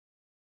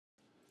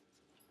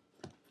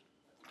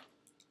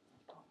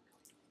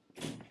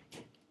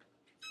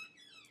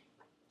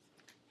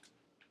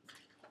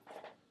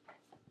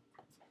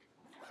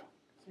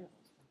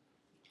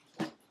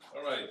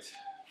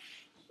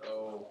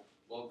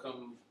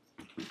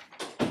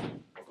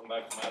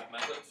back to math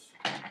methods.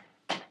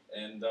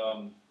 And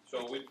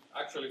so we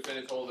actually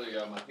finished all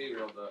the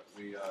material that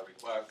we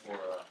require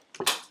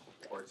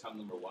for exam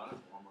number one,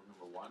 homework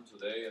number one.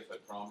 Today, as I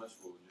promised,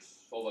 we'll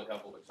just solve a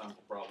couple of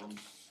example problems,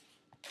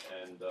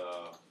 and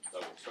that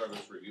will serve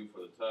as review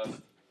for the test.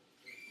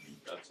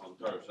 That's on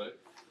Thursday.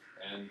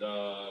 And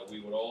I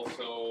would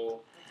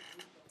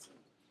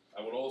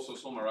also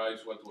summarize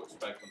what to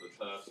expect on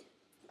the test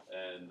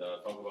and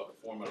talk about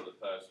the format of the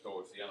test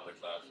towards the end of the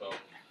class. So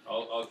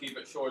I'll keep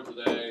it short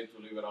today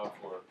to leave it out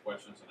for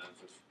questions and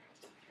answers.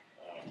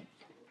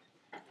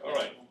 All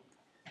right.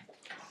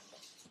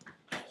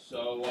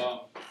 So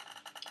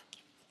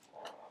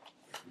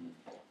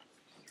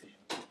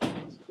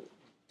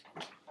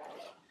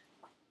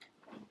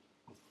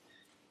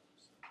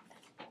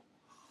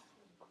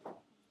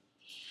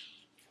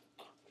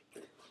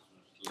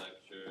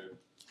lecture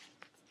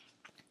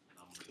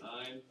number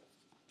 9.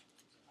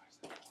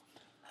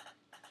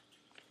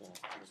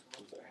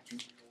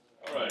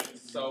 All right.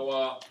 So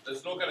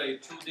let's look at a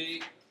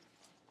 2D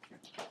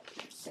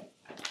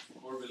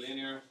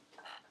curvilinear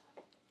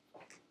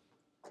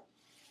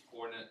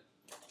coordinate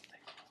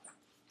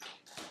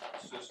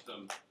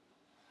system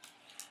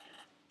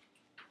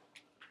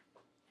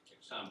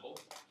example.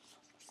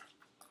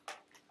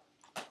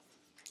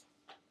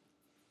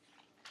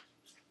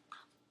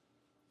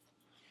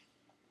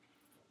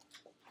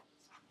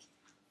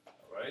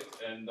 All right,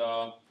 and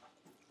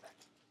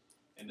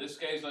in this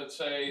case, let's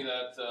say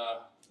that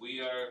we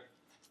are,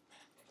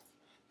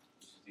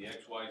 this is the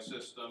XY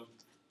system.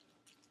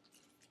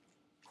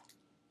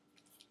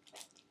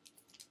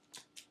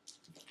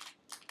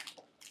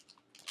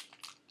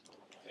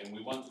 And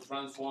we want to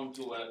transform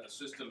to a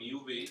system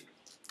UV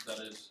that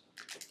is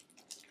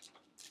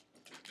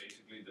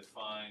basically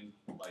defined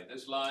by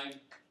this line,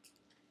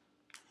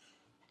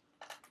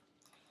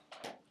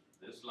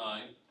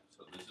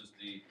 so this is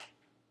the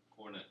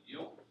coordinate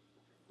U,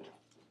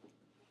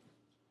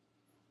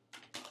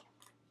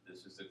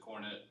 this is the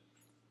coordinate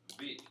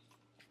V.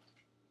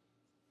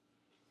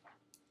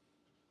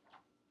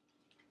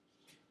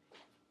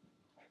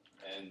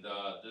 And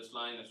this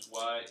line is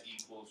y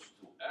equals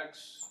to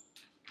x.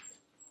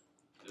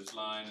 This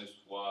line is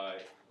y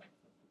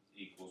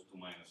equals to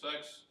minus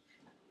x.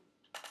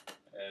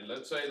 And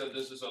let's say that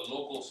this is a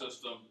local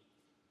system.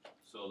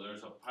 So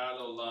there's a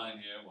parallel line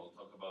here. We'll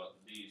talk about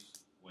these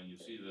when you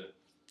see the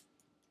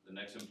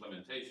next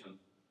implementation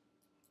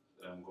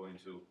that I'm going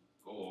to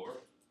go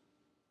over.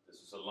 This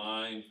is a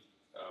line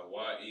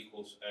y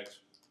equals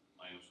x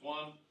minus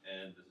 1,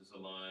 and this is a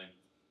line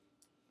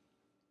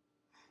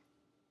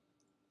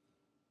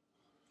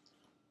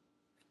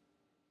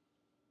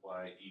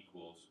y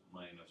equals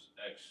minus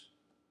x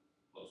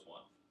plus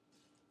 1.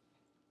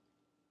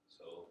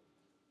 So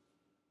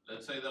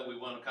let's say that we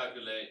want to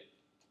calculate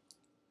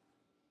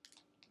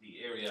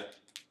the area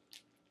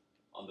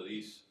under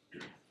these,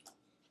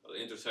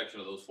 the intersection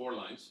of those four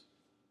lines.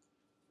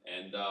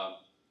 And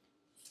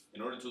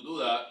in order to do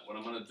that, what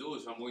I'm going to do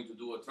is I'm going to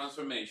do a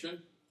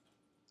transformation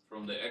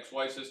from the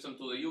XY system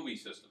to the UV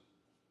system.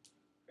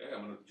 Okay,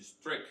 I'm going to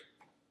just trick.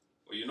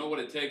 Well, you know what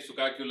it takes to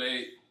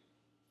calculate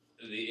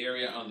the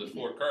area on the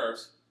four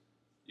curves.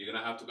 You're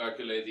going to have to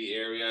calculate the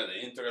area, the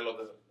integral of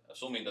the,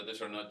 assuming that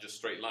these are not just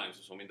straight lines,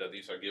 assuming that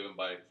these are given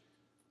by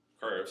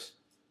curves.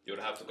 You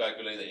would have to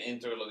calculate the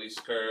integral of this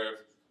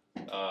curve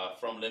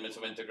from limits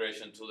of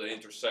integration to the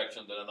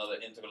intersection, then another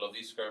integral of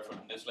this curve from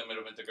this limit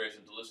of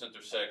integration to this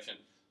intersection.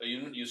 So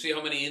you see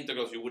how many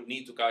integrals you would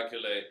need to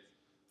calculate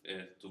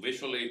to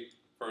visually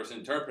first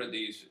interpret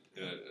these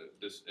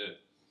this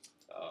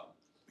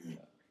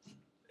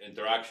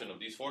interaction of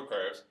these four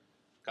curves.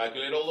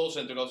 Calculate all those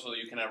integrals so that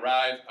you can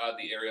arrive at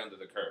the area under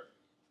the curve.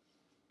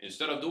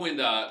 Instead of doing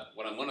that,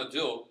 what I'm going to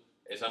do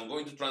is I'm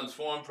going to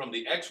transform from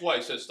the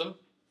XY system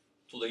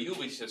to the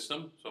UV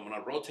system. So I'm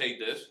going to rotate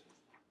this.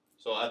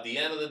 So at the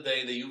end of the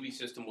day, the UV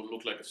system will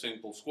look like a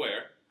simple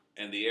square,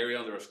 and the area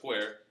under a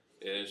square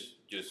is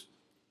just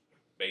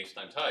base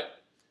times height.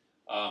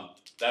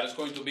 That is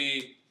going to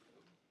be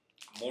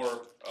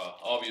more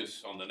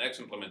obvious on the next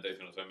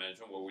implementation, as I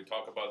mentioned, where we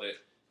talk about the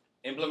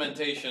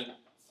implementation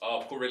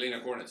of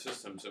curvilinear coordinate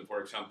systems and, for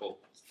example,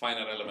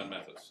 finite element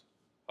methods.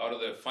 How do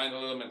the finite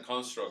element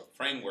construct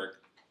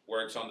framework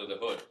works under the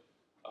hood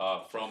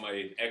from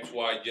a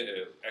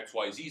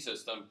XYZ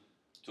system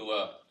to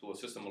a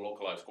system of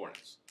localized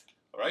coordinates.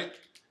 All right.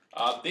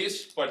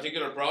 This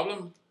particular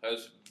problem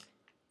has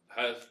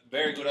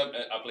very good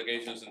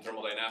applications in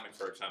thermodynamics,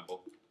 for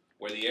example,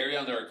 where the area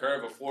under a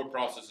curve of four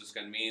processes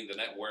can mean the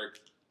net work,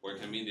 or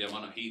it can mean the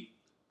amount of heat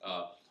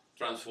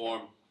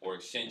transformed or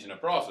exchanged in a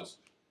process.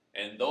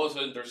 And those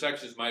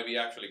intersections might be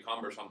actually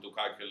cumbersome to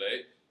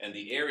calculate, and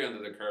the area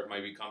under the curve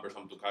might be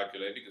cumbersome to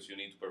calculate because you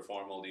need to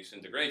perform all these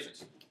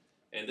integrations.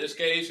 In this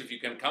case, if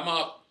you can come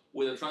up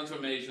with a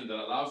transformation that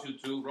allows you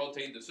to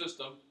rotate the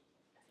system,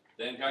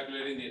 then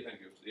calculating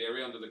the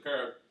area under the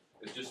curve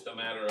is just a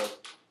matter of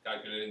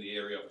calculating the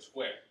area of a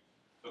square.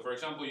 So for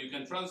example, you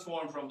can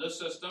transform from this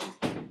system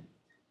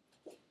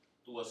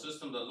to a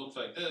system that looks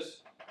like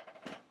this.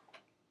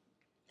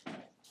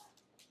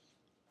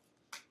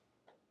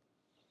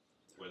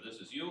 this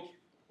is u,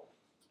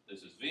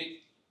 this is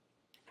v.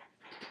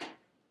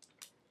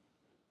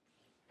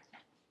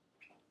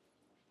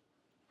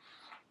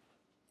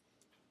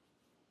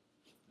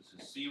 This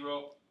is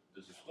 0,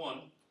 this is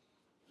 1,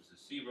 this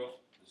is 0,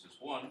 this is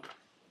 1.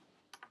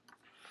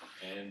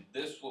 And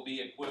this will be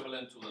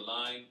equivalent to the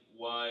line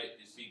y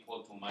is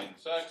equal to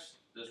minus x.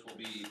 This will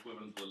be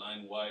equivalent to the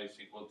line y is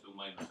equal to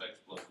minus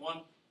x plus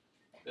 1.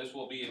 This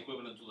will be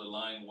equivalent to the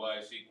line y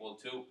is equal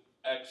to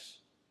x.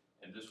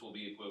 And this will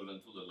be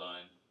equivalent to the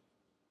line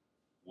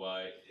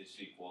y is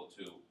equal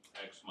to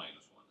x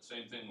minus 1. The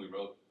same thing we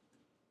wrote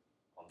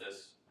on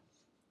this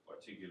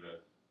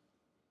particular.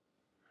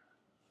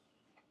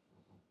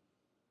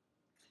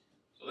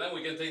 So then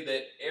we can take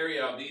the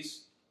area of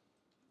these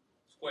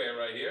square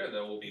right here,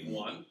 that will be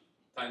 1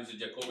 times the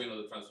Jacobian of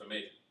the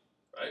transformation,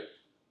 right?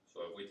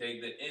 So if we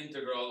take the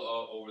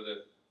integral over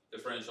the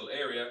differential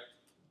area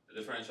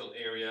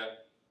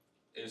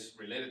is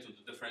related to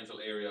the differential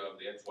area of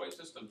the xy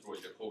system through a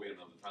Jacobian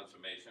of the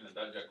transformation, and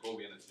that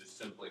Jacobian is just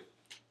simply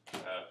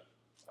a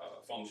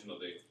function of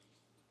the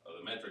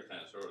metric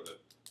tensor or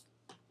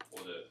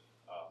the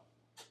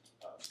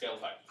scale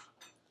factors.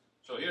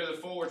 So here the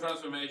forward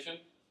transformation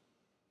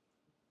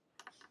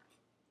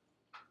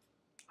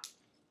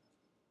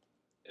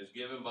is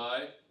given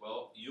by,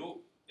 well,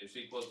 u is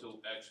equal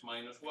to x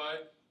minus y,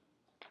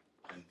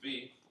 and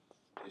v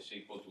is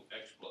equal to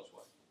x plus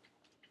y.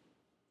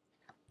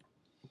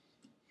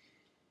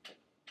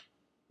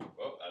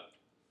 Well,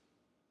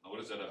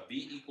 notice that at v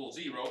equals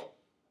 0,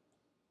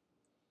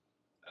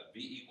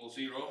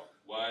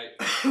 y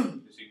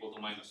is equal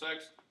to minus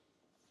x,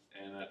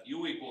 and at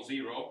u equals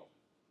 0,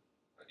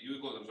 at u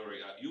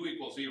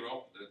equals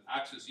 0, the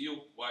axis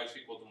u, y is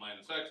equal to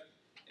minus x,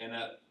 and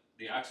at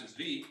the axis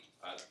v,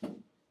 at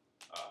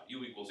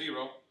u equals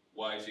 0,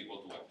 y is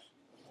equal to x.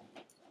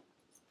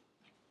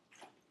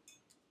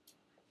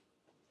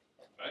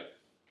 Right?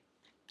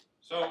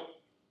 So,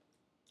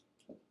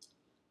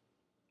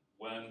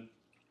 when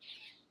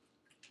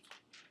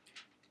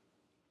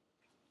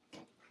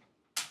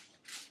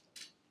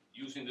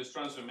using this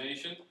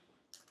transformation,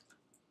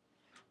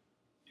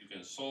 you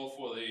can solve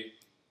for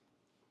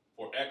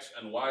x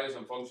and y as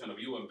a function of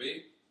u and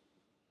v,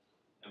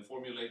 and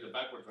formulate the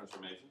backward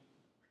transformation,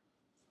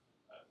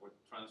 backward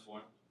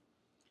transform.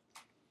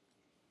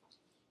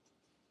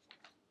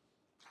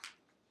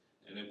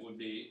 And it would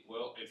be,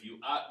 well, if you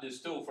add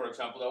this two, for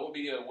example, that would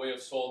be a way of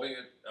solving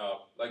it.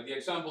 Like the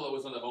example that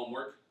was on the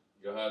homework,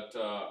 you had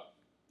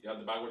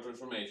the backward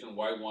transformation,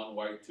 y1,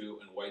 y2,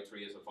 and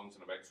y3 as a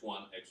function of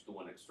x1, x2,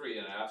 and x3,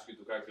 and I asked you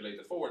to calculate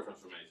the forward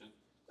transformation.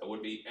 That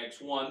would be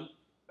x1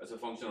 as a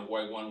function of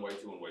y1,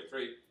 y2, and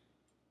y3.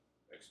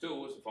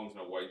 x2 is a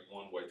function of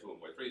y1, y2, and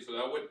y3. So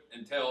that would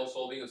entail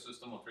solving a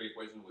system of three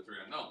equations with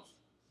three unknowns,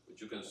 which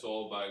you can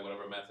solve by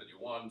whatever method you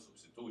want,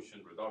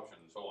 substitution, reduction,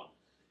 and so on.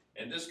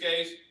 In this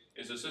case,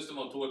 it's a system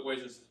of two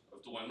equations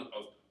of two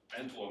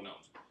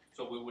unknowns.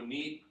 So we would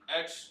need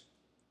x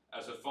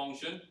as a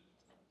function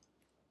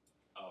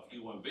of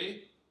u and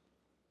v,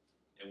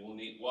 and we'll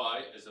need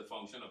y as a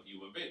function of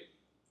u and v.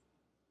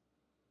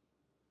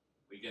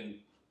 We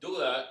can do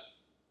that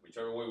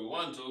whichever way we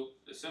want to.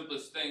 The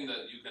simplest thing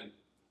that you can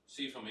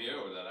see from here,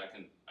 or that I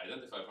can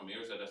identify from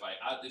here, is that if I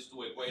add these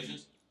two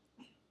equations,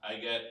 I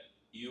get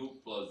u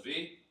plus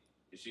v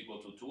is equal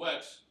to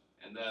 2x,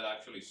 and that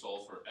actually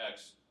solves for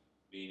x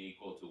being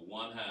equal to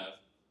 1/2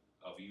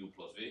 of u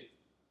plus v.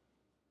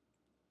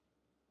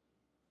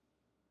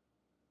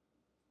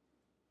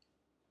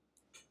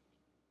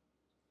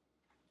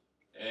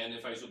 And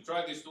if I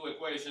subtract these two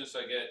equations,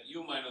 I get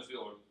u minus v,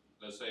 or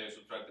let's say I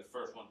subtract the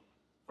first one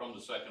from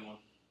the second one.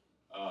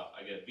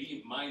 I get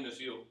v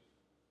minus u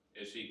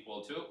is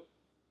equal to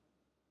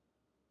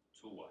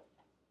 2y.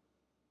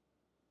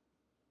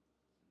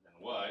 And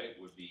y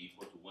would be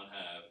equal to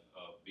 1/2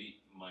 of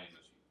v minus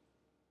u.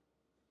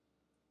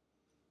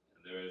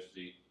 And there is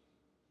the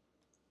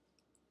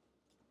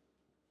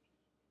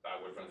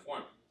backward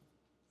transform.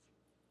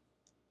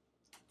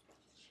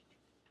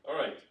 All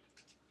right.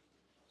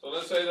 So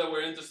let's say that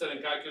we're interested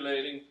in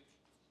calculating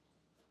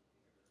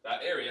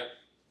that area.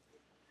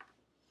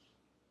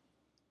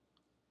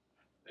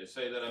 Let's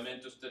say that I'm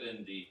interested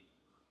in the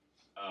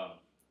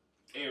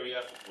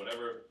area,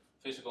 whatever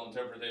physical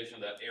interpretation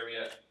that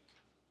area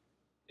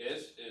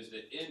is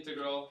the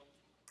integral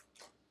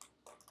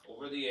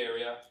over the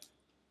area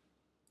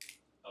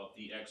of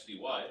dx dy.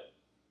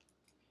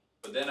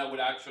 But then I would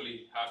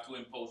actually have to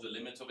impose the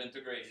limits of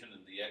integration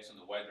in the x and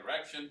the y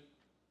direction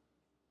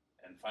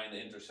and find the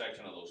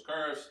intersection of those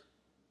curves.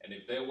 And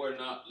if they were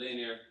not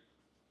linear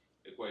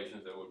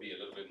equations, that would be a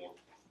little bit more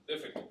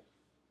difficult.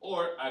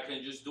 Or I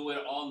can just do it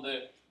on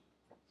the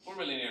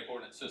former linear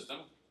coordinate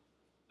system,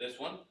 this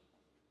one,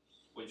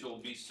 which will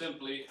be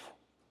simply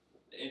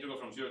the integral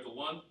from 0 to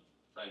 1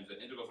 times the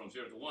integral from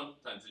 0 to 1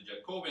 times the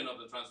Jacobian of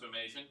the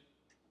transformation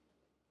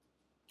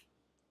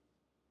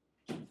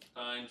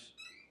times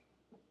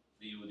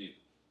du dv.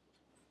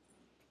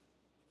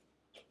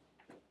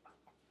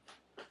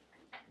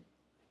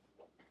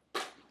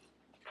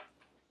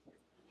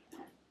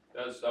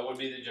 that would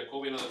be the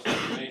Jacobian of the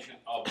transformation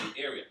of the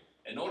area.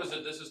 And notice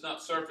that this is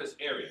not surface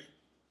area.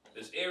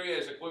 This area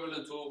is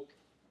equivalent to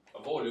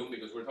a volume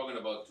because we're talking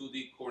about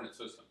 2D coordinate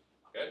system.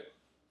 Okay?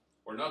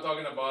 We're not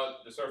talking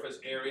about the surface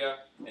area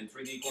in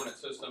 3D coordinate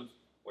systems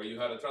where you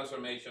had a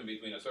transformation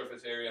between a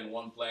surface area in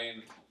one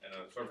plane and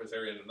a surface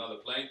area in another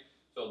plane.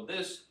 So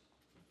this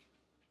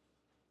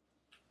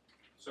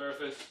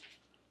surface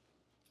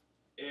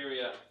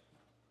area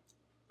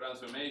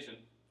transformation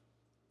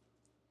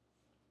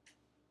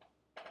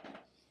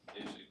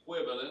is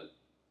equivalent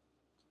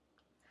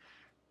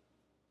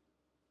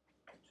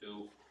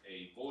to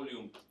a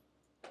volume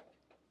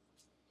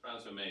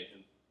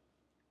transformation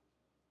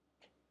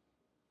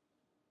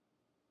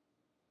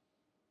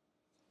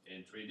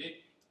in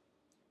 3D.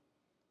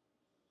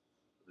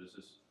 This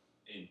is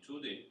in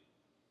 2D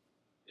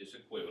is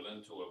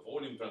equivalent to a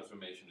volume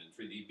transformation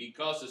in 3D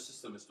because the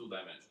system is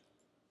two-dimensional.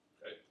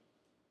 Okay?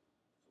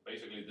 So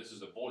basically this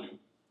is a volume,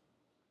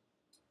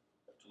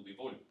 a 2D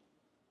volume.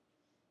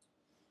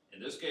 In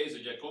this case, the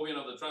Jacobian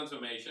of the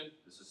transformation,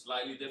 this is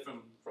slightly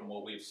different from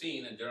what we've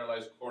seen in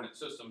generalized coordinate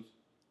systems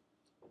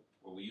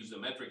where we use the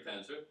metric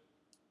tensor.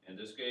 In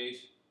this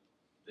case,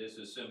 this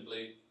is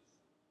simply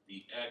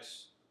the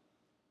x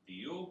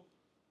du,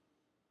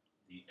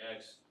 the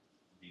x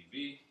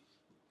dv,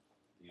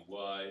 dy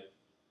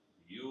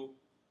du,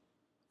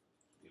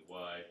 dy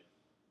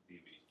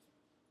dv.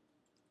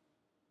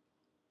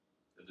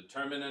 The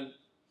determinant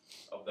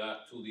of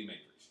that 2D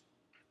matrix,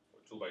 or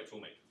 2 by 2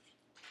 matrix.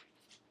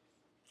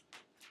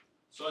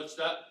 Such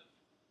that,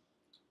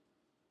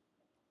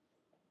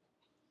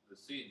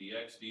 let's see, the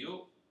x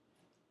du,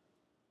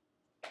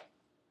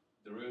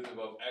 derivative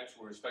of x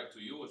with respect to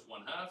u is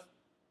 1/2.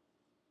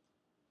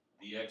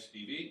 The x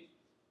dv,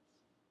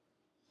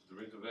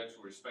 derivative of x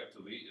with respect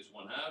to v is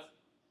 1/2.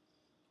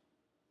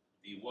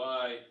 The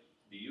y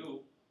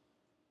du,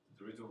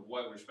 derivative of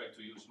y with respect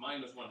to u is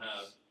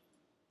 -1/2.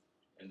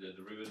 And the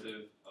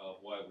derivative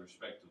of y with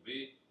respect to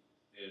v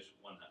is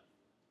 1/2.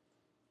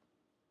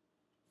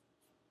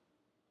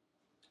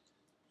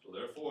 So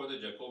therefore, the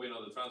Jacobian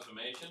of the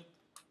transformation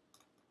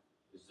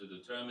is the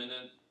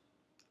determinant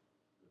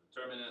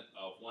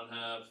of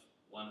 1/2,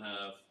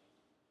 1/2,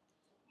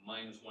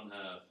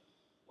 -1/2,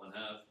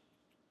 1/2,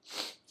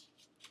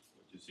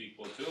 which is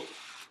equal to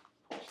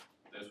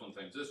this one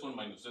times this one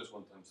minus this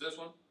one times this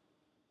one.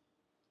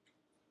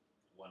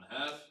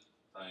 1/2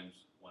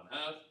 times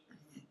 1/2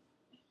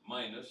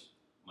 minus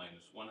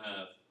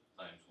 1/2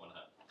 times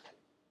 1/2.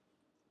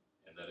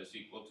 And that is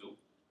equal to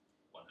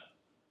 1/2.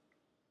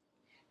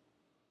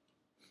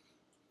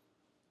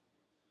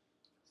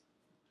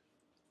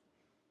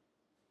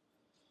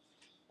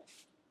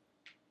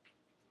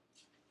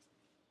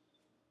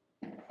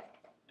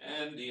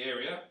 And the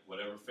area,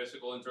 whatever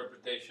physical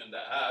interpretation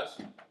that has,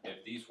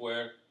 if these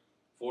were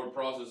 4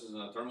 processes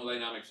in a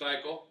thermodynamic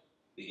cycle,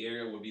 the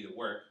area would be the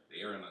work.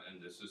 The area,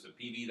 and this is a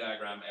PV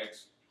diagram,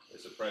 X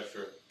is the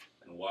pressure,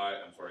 and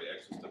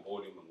X is the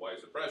volume, and Y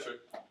is the pressure,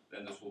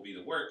 then this will be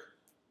the work.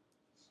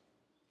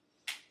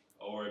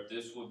 Or if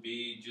this would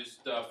be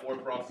just 4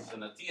 processes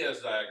in a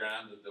TS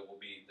diagram, this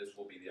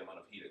will be the amount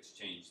of heat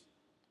exchanged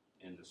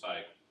in the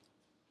cycle.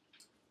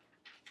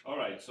 All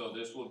right, so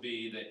this will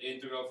be the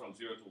integral from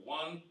 0 to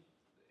 1,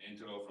 the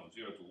integral from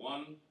 0 to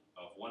 1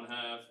 of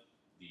 1/2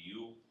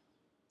 du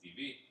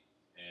dv,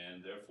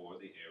 and therefore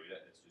the area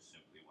is just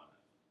simply 1/2.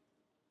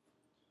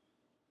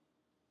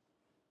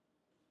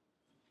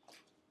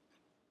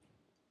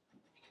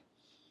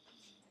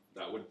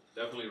 That would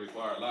definitely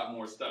require a lot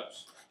more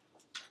steps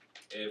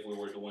if we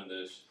were doing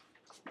this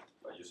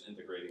by just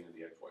integrating in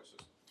the XY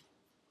system.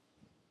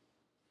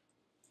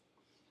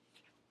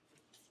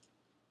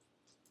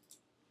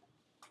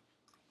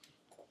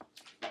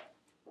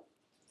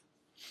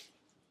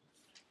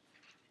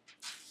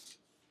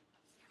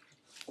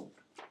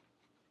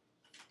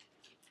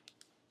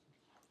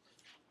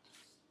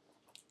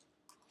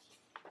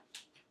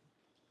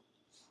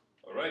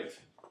 All right.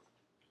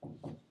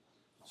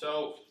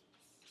 So,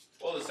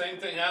 well, the same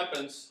thing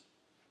happens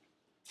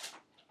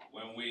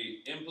when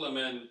we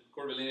implement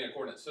curvilinear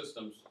coordinate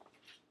systems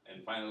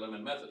and finite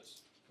element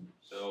methods.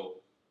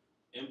 So,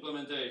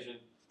 implementation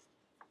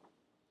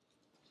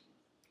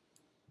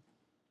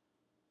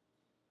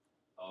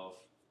of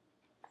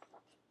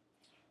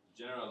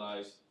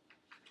generalized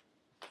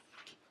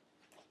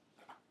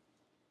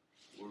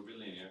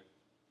curvilinear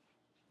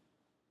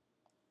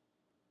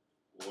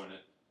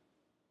coordinate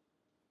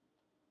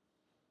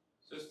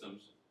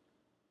systems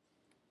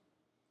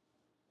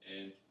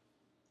in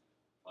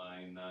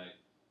finite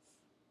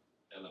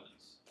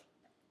elements.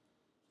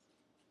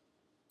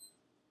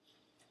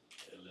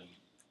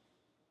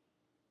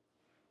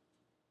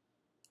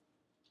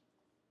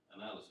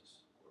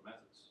 Analysis or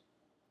methods.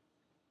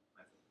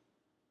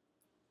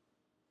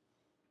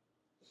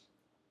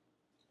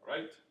 All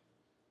right.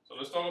 So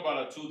let's talk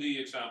about a 2D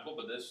example,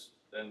 but this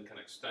then can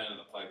extend and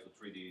apply to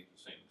 3D the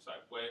same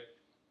exact way.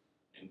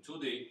 In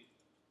 2D,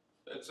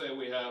 let's say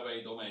we have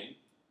a domain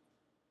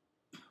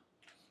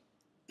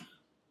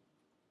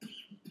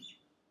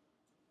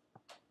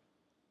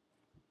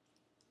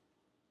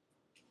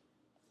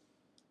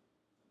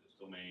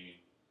domain,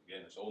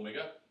 again, it's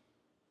omega.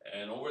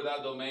 And over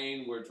that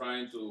domain, we're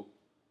trying to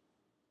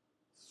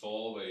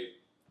solve a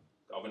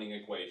governing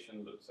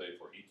equation, let's say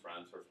for heat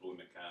transfer, fluid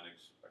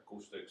mechanics,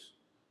 acoustics,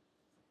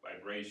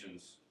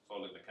 vibrations,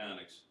 solid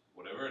mechanics,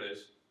 whatever it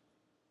is.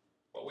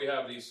 But we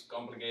have these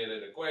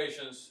complicated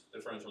equations,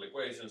 differential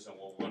equations, and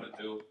what we want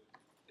to do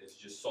is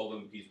just solve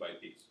them piece by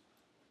piece.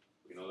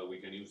 We know that we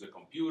can use the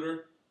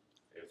computer.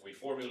 If we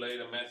formulate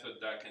a method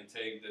that can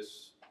take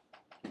this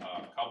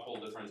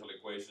coupled differential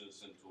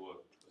equations into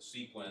a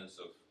sequence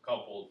of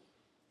coupled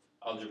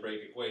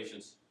algebraic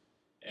equations,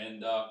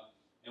 and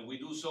we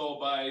do so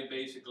by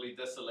basically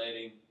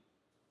tessellating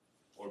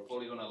or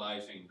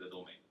polygonalizing the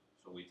domain.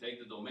 So we take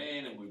the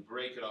domain and we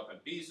break it up in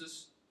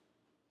pieces.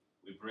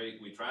 We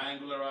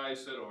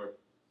triangularize it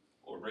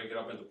or break it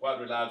up into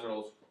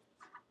quadrilaterals,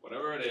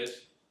 whatever it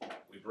is.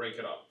 We break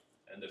it up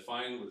and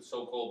define with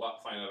so-called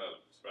finite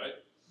elements, right?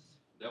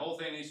 The whole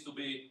thing needs to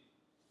be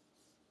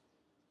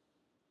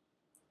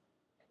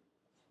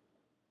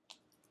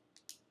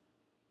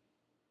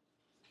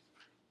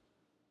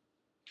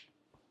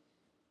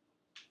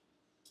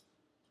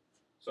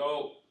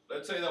so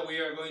let's say that we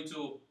are going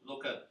to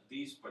look at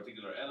this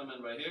particular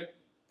element right here.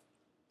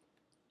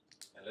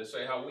 And let's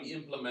say how we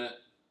implement,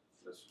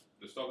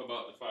 let's talk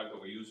about the fact that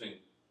we're using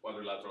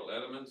quadrilateral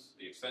elements.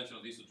 The extension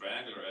of these to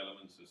triangular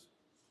elements is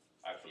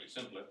actually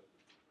simpler.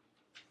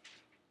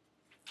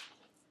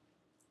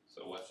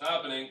 So what's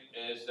happening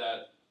is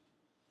that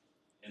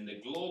in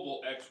the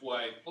global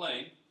XY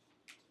plane,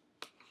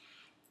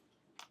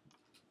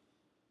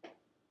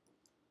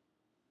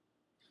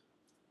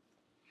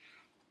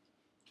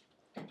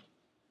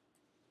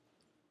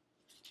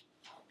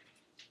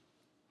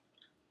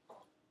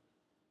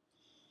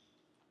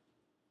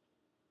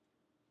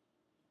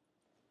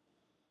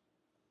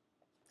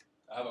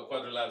 I have a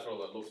quadrilateral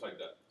that looks like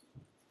that.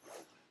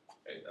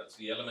 Okay, that's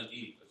the element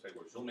E. Let's say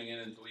we're zooming in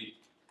into E.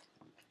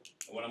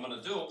 And what I'm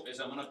going to do is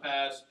I'm going to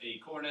pass a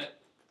coordinate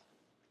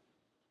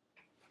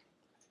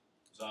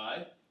xi,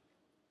 and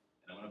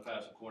I'm going to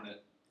pass a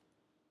coordinate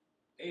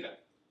eta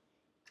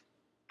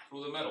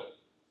through the middle.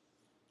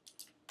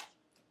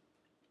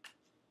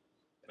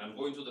 And I'm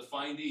going to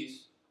define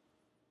these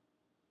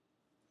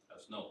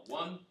as node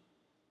 1,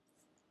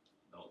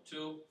 node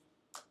 2,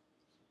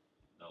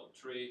 node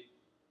 3,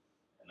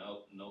 and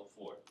node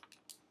 4.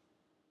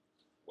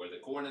 Where the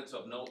coordinates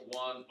of node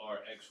 1 are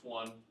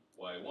x1,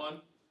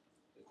 y1,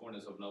 the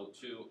coordinates of node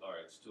 2 are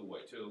x2,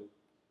 y2,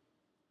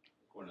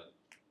 the coordinate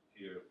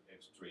here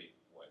x3,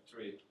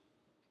 y3,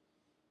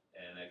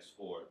 and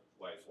x4,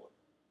 y4.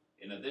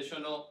 In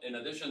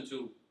addition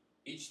to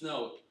each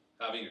node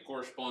having a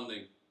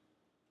corresponding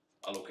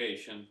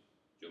allocation,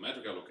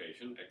 geometric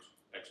allocation,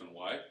 x and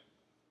y,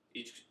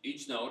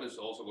 each node is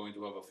also going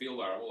to have a field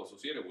variable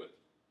associated with it.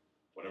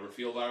 Whatever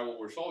field variable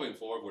we're solving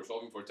for, if we're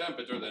solving for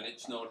temperature, then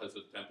each node has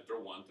a temperature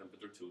 1,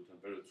 temperature 2,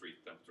 temperature 3,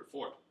 temperature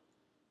 4,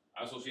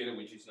 associated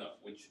with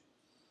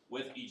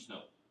each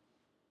node,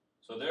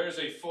 So there is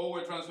a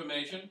forward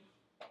transformation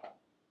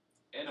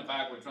and a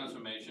backward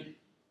transformation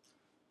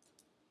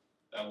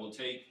that will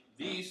take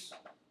these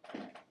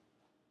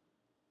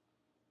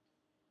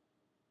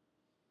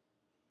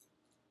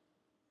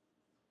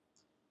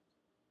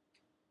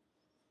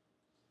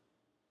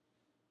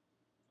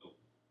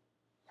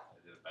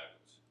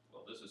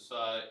this is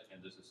psi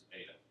and this is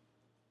eta.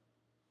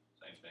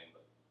 Same thing,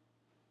 but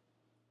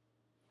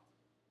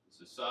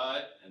this is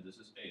psi and this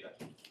is eta.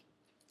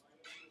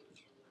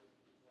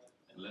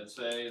 And let's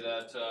say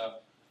that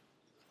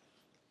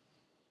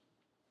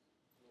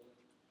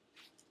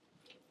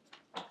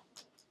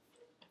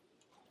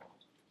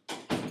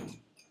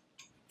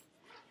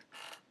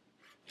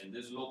in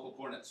this local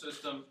coordinate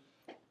system,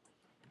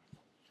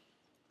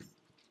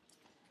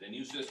 the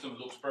new system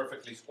looks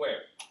perfectly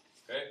square.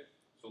 Okay?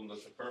 So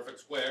that's a perfect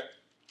square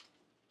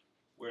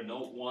where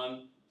node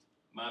 1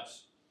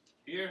 maps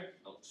here,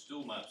 node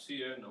 2 maps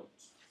here,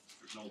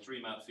 node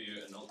 3 maps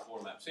here, and node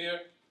 4 maps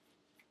here.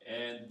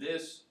 And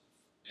this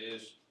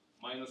is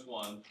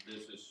 -1,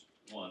 this is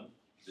 1,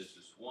 this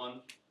is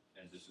 1,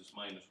 and this is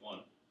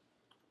 -1.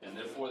 And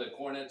therefore the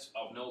coordinates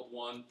of node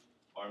 1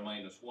 are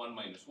 -1,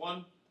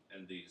 -1,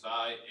 and the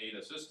xi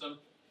eta system.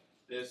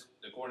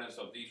 The coordinates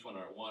of these one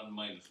are 1,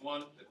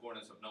 -1, the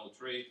coordinates of node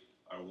 3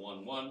 are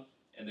 1, 1,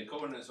 and the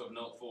coordinates of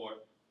node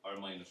 4 are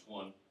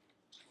 -1.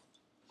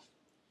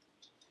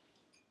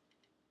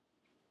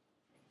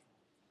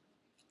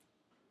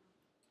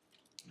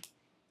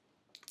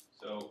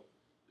 So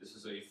this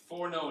is a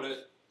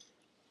 4-noded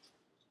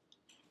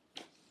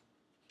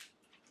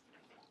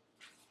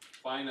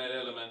finite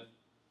element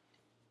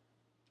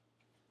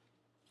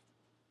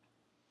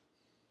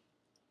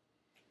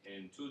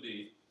in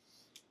 2D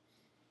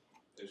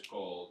is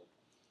called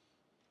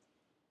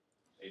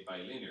a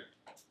bilinear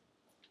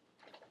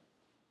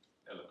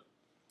element.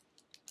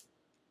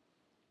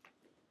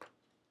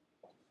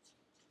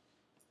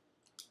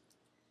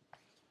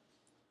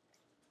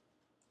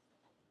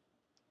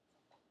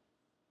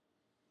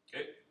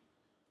 Okay,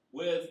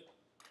 with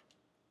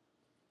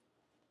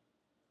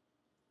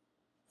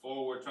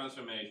forward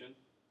transformation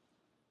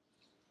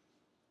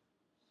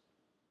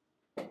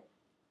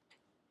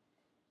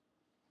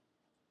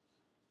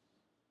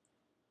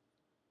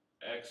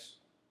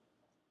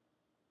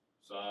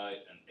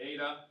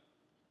eta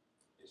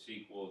is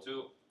equal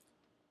to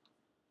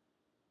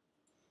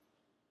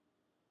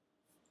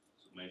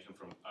summation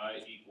from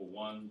I equal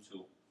 1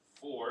 to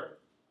 4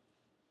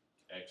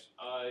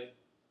 xi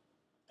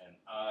and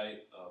I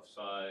of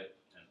psi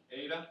and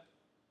eta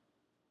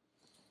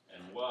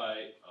and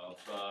y of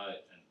psi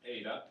and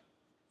eta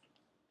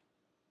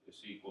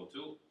is equal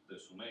to the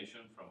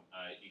summation from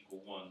I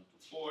equal 1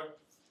 to 4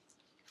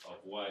 of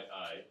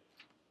yi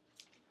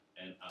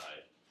and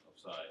I of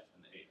psi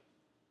and eta.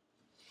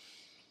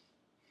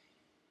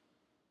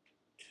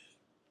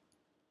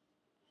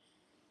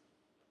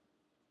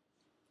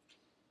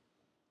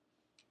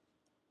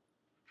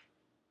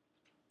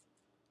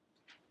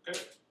 Okay.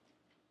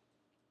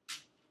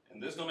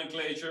 And this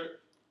nomenclature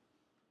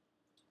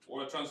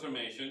for a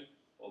transformation,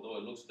 although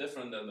it looks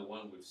different than the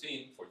one we've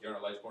seen for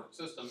generalized coordinate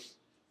systems,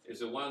 is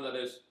the one that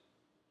is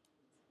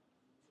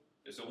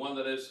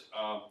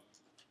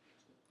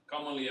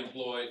commonly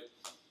employed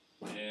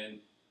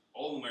in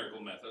all numerical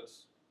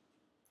methods,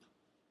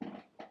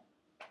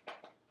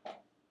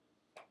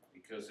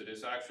 because it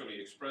is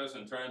actually expressed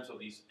in terms of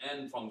these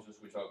n functions,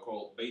 which are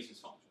called basis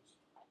functions.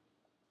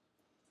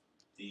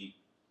 The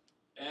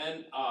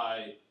ni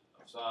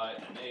of psi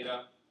and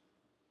eta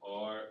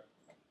are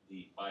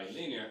the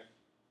bilinear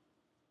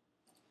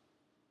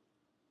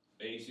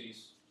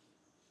basis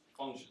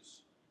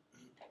functions.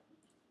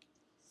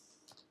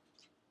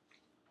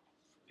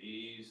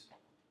 These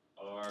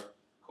are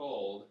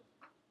called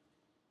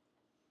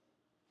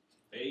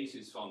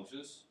basis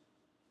functions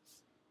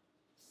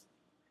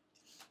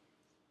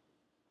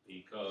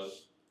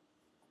because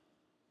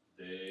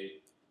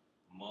they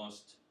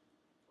must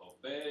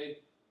obey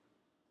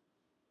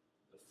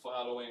the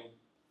following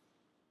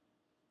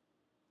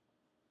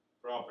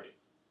property.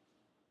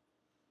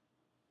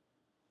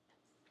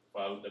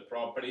 Well, the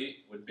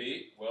property would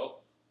be,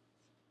 well,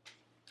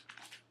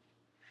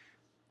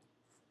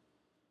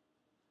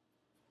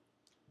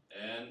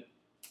 ni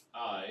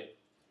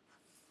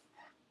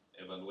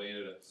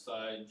evaluated at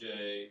psi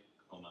j,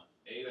 comma,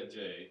 eta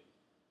j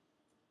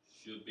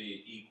should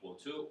be equal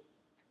to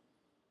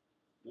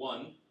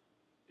 1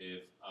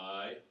 if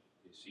I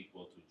is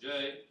equal to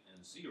j,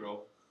 and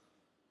 0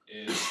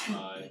 if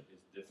I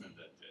is different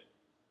than j.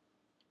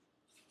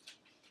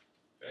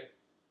 Okay?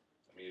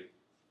 Let me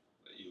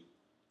let you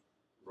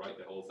write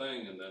the whole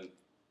thing and then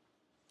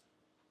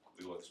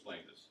we will explain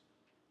this.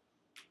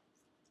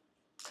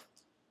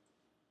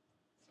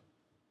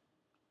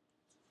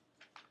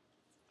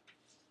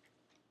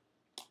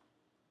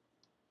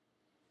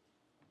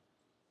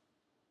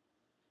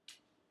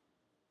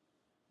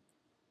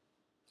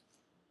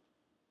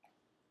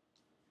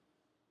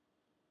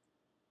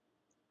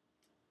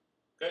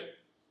 Okay?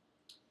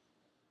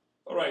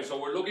 All right, so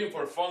we're looking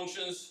for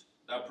functions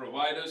that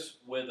provide us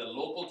with a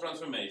local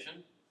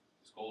transformation.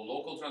 It's called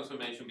local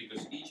transformation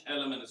because each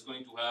element is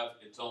going to have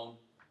its own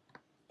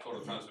sort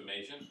of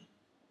transformation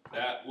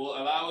that will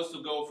allow us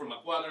to go from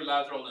a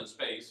quadrilateral in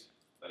space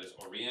that is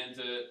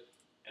oriented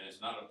and it's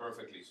not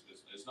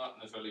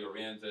necessarily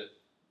oriented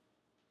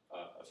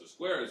as a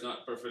square. It's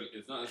not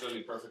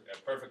necessarily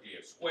perfectly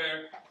a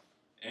square,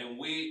 and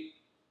we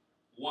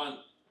want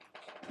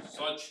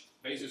such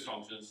basis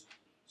functions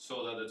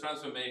so that the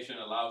transformation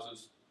allows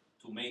us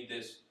to make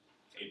this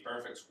a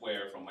perfect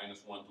square from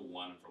 -1 to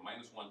 1 and from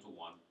 -1 to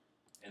 1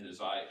 in the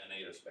xi and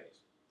eta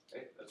space.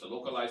 Okay? That's a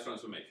localized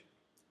transformation.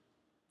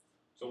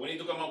 So we need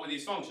to come up with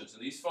these functions,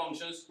 and these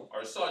functions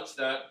are such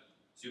that,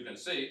 as you can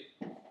see,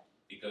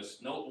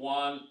 because node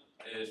 1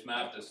 is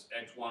mapped as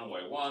x1,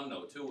 y1,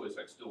 node 2 is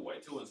x2,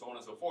 y2, and so on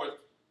and so forth,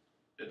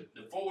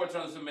 the forward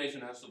transformation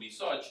has to be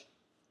such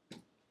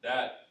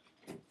that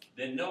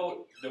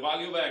the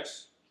value of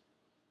x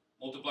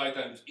multiplied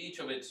times each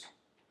of its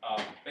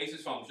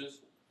basis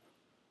functions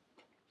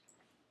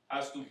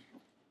has to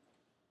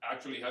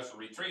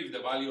retrieve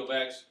the value of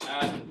x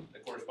at the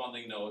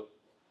corresponding node.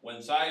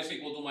 When psi is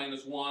equal to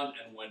 -1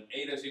 and when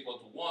eta is equal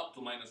to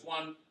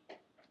 -1,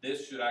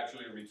 this should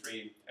actually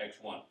retrieve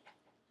x1.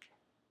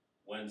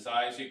 When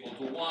psi is equal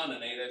to 1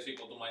 and eta is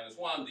equal to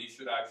 -1, these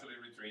should actually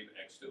retrieve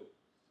x2.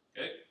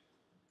 Okay?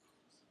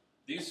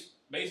 These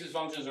basis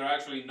functions are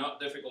actually not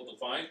difficult to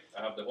find.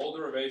 I have the whole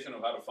derivation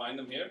of how to find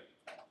them here,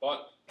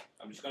 but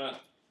I'm just going to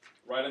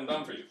write them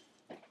down for you.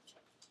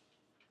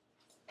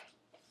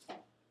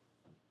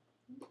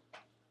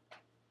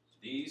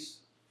 These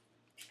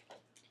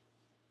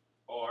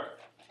are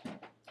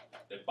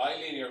the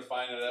bilinear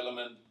finite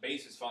element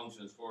basis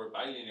functions for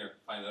bilinear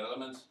finite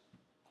elements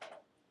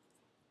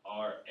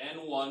are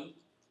n1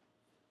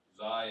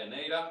 xi and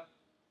eta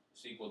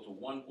is equal to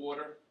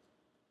 1/4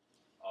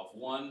 of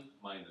 1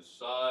 minus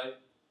psi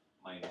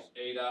minus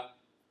eta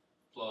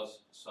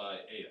plus psi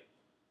eta.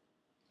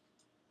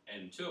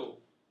 N2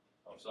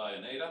 of psi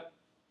and eta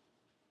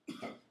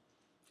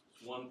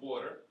is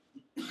 1/4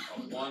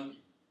 of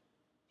 1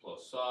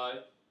 plus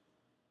psi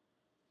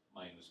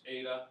minus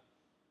eta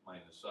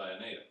minus psi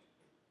and eta.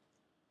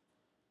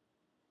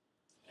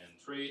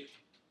 N3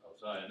 of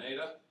psi and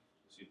eta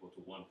is equal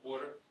to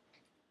 1/4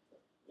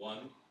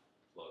 1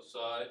 plus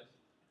psi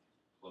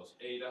plus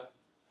eta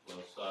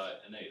plus psi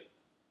and eta.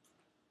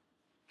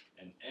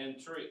 And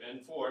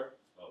N4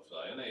 of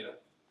psi and eta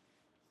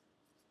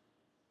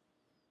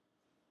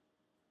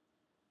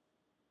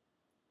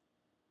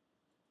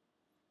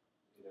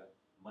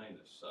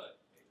minus psi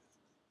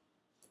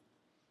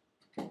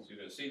eta. So you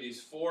can see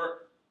these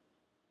four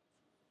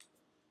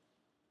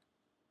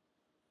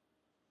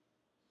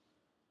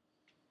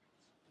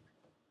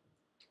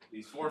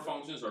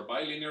functions are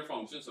bilinear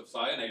functions of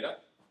psi and eta.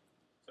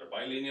 They're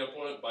bilinear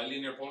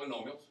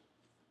polynomials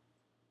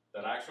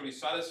that actually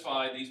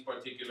satisfy these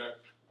particular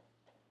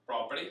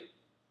property.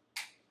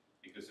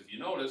 Because if you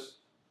notice,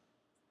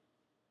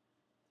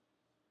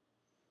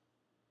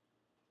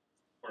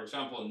 for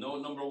example,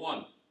 node number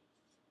 1.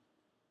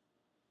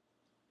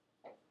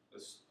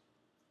 Let's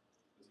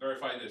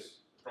verify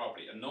this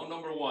property. And node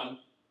number 1,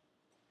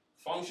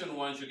 function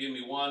 1 should give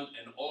me 1,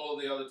 and all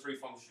of the other three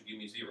functions should give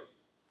me 0.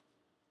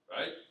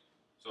 Right?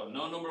 So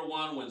node number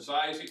 1, when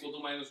psi is equal to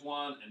minus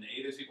 1 and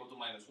eta is equal to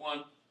minus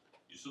 1,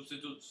 you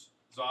substitute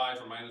psi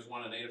for minus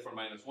 1 and eta for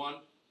minus 1.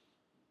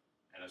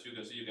 And as you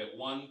can see, you get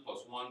 1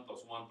 plus 1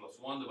 plus 1 plus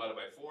 1 divided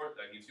by 4.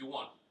 That gives you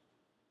 1.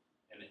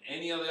 And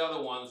any of the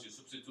other ones, you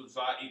substitute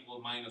psi equal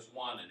minus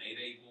 1 and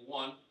eta equal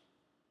 1.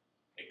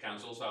 It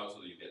cancels out so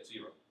that you get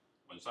 0.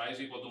 When psi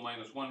is equal to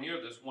minus 1 here,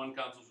 this 1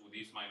 cancels with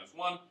this minus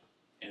 1.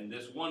 And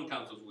this 1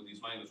 cancels with this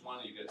minus 1,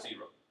 and you get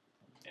 0.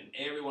 And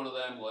every one of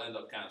them will end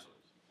up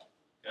canceling.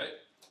 Okay?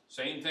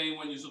 Same thing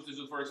when you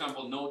substitute, for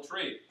example, node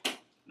 3.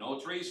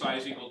 Node 3, psi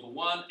is equal to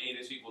 1, eta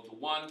is equal to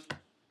 1.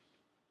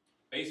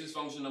 Basis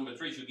function number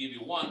 3 should give you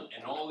 1,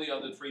 and all the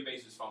other three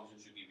basis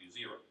functions should give you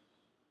 0.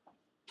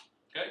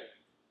 Okay?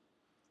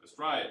 Let's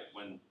try it.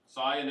 When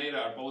psi and eta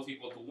are both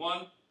equal to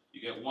 1,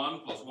 you get 1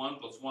 plus 1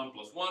 plus 1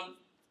 plus 1.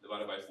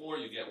 Divided by 4,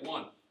 you get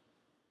 1.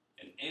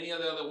 And any of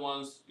the other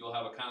ones, you'll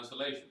have a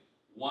cancellation.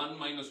 1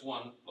 minus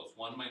 1 plus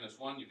 1 minus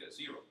 1, you get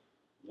 0.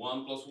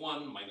 1 plus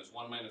 1 minus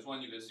 1 minus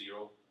 1, you get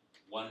 0.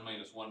 1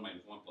 minus 1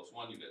 minus 1 plus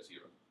 1, you get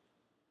 0.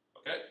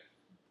 Okay?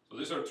 So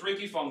these are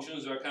tricky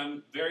functions that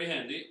come very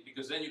handy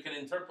because then you can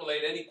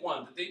interpolate any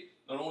quantity,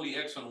 not only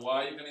x and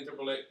y, you can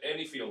interpolate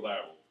any field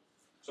variable.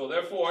 So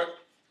therefore,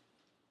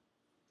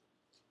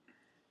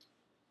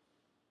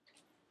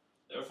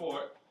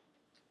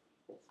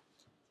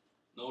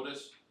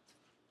 notice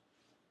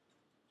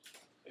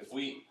if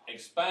we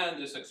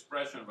expand this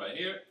expression right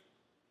here,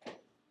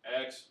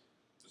 x,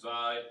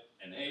 psi,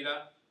 and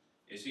eta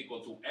is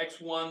equal to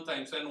x1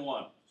 times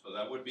n1. So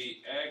that would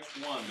be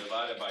x1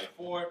 divided by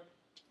 4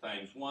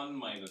 times 1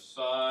 minus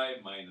psi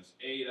minus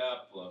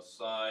eta plus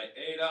psi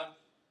eta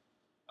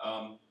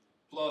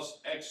plus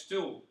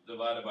x2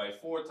 divided by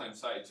 4 times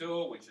psi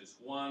 2, which is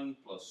 1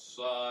 plus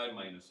psi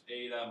minus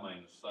eta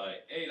minus psi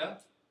eta,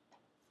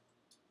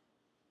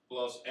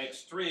 plus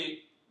x3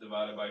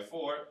 divided by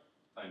 4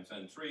 times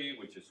n3,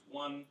 which is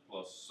 1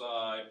 plus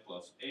psi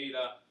plus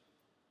eta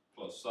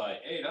plus psi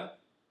eta,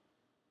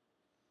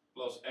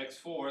 plus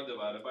x4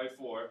 divided by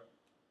 4,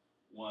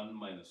 1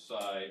 minus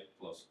psi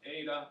plus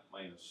eta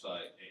minus psi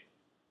eta.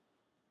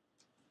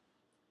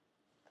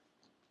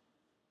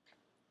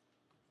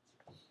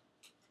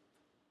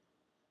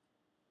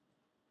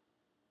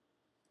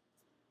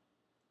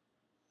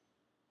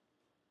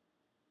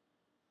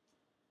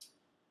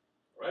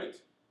 Right?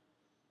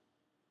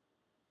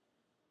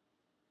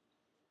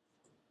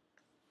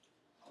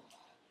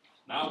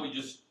 Now we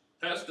just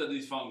tested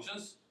these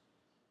functions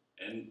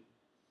and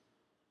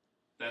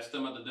test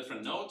them at the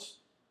different nodes.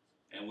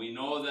 And we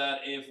know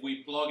that if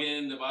we plug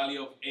in the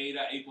value of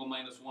eta equal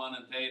minus 1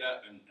 and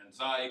theta and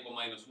psi equal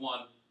minus 1,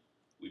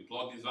 we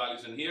plug these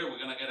values in here, we're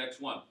going to get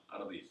x1 out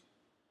of these.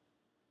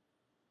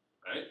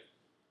 Right?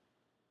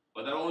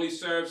 But that only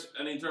serves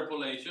an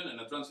interpolation and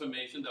a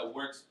transformation that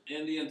works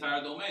in the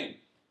entire domain.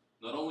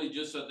 Not only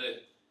just at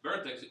the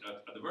vertex,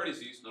 at the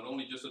vertices, not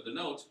only just at the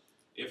nodes.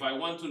 If I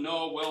want to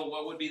know, well,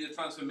 what would be the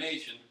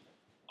transformation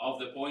of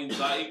the point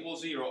psi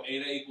equals 0,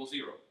 eta equals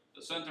 0,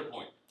 the center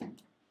point.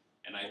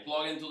 And I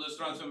plug into this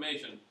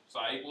transformation,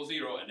 psi equals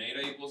 0 and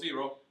eta equals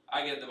 0,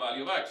 I get the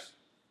value of x.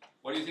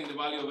 What do you think the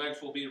value of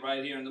x will be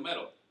right here in the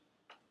middle?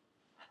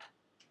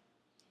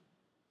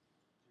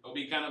 It'll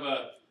be kind of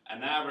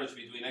an average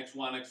between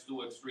x1, x2,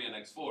 x3, and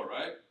x4,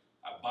 right?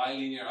 A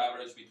bilinear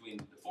average between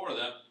the four of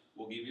them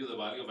will give you the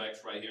value of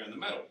x right here in the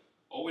middle.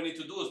 All we need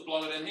to do is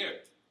plug it in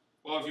here.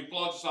 Well, if you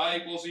plug psi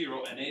equals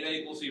 0 and eta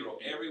equals 0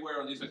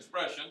 everywhere on this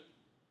expression,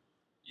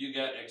 you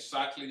get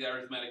exactly the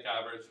arithmetic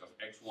average of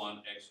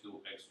x1, x2,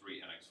 x3,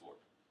 and x4.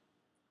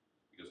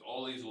 Because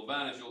all these will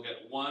vanish, you'll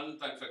get 1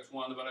 times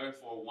x1 divided by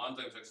 4, 1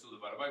 times x2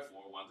 divided by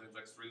 4, 1 times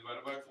x3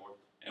 divided by 4,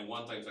 and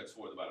 1 times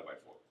x4 divided by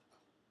 4.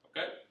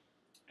 Okay?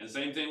 And the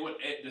same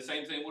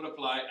thing would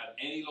apply at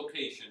any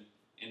location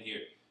in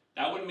here.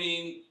 That would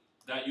mean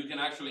that you can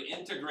actually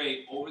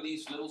integrate over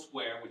these little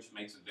square, which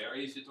makes it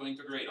very easy to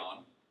integrate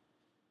on,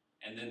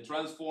 and then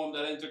transform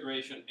that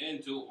integration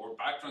into, or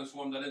back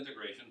transform that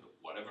integration,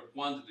 whatever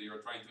quantity you're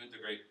trying to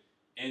integrate,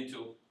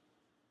 into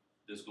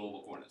this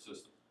global coordinate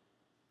system.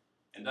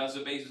 And that's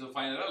the basis of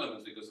finite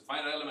elements, because the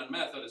finite element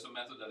method is a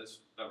method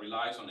that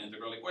relies on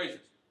integral equations.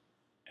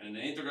 And in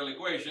the integral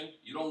equation,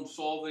 you don't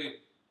solve the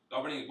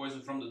governing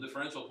equations from the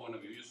differential point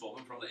of view, you solve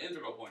them from the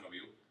integral point of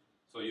view.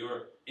 So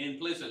you're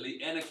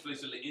implicitly and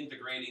explicitly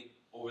integrating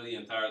over the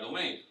entire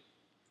domain.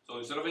 So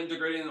instead of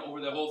integrating over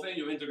the whole thing,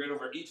 you integrate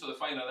over each of the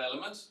finite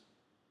elements.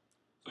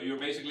 So you're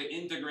basically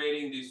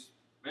integrating these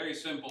very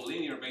simple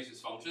linear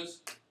basis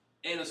functions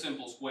in a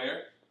simple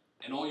square,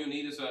 and all you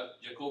need is a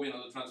Jacobian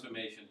of the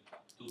transformation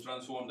to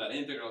transform that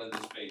integral in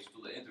the space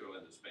to the integral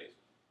in the space.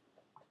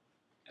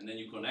 And then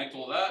you connect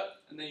all that,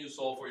 and then you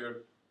solve for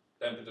your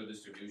temperature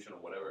distribution or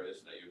whatever it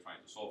is that you're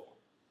trying to solve for.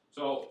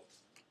 So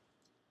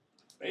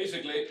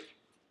basically,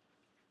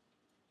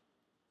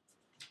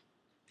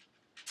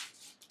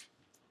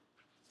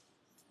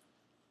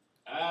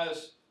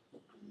 as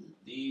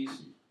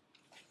these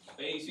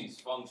basis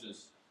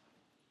functions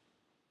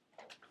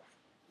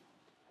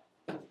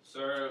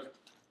serve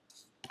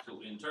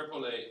to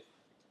interpolate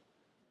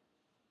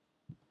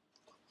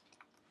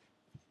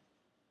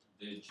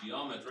the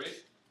geometry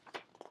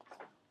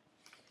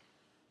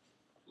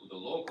to the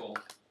local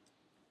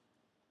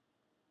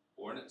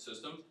coordinate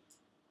system,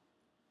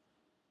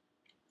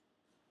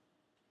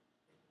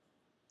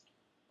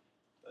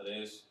 that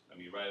is, let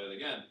me write it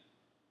again,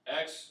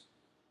 x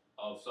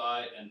of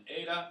psi and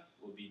eta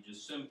will be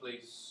just simply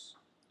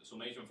the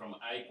summation from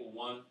I equal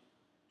 1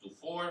 to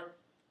 4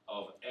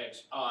 of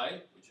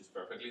xi, which is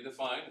perfectly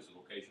defined, it's a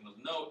location of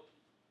node,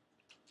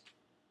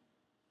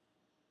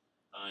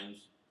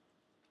 times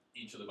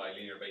each of the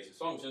bilinear basis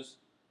functions,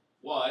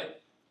 y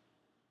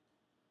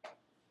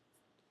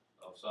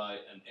of psi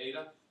and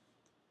eta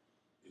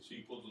is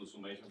equal to the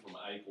summation from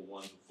I equal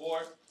 1 to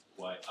 4,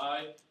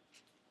 yi,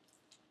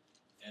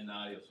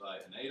 ni of psi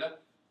and eta,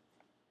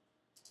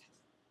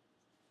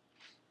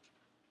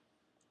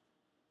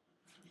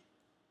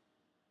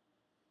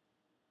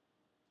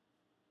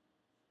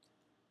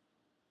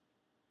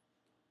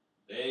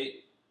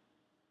 they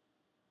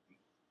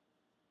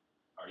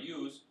are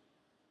used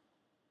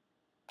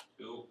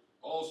to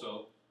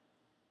also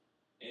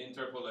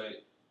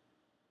interpolate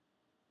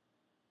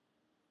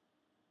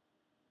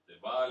the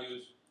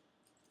values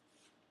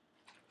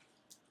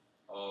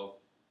of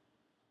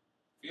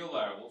field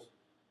variables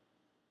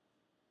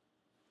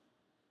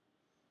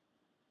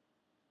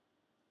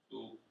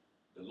to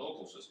the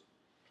local system.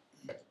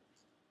 That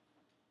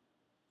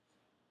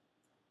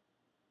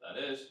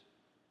is,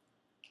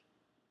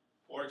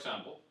 for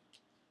example,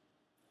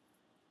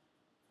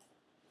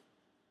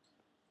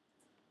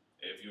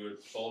 if you're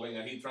solving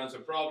a heat transfer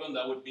problem,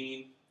 that would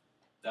mean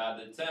that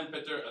the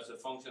temperature as a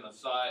function of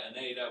psi and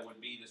eta would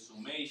be the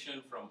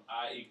summation from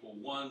I equal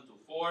 1 to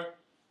 4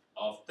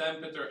 of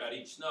temperature at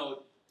each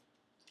node,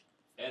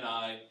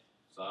 ni,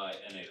 psi,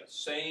 and eta.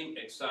 Same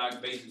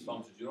exact basis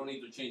functions. You don't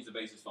need to change the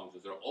basis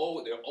functions. They're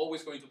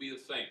always going to be the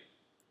same.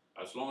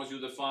 As long as you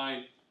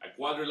define a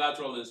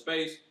quadrilateral in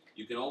space,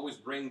 you can always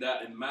bring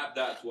that and map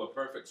that to a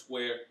perfect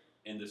square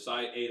in the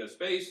psi eta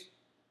space.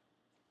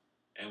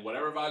 And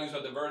whatever values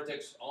at the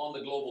vertex on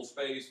the global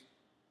space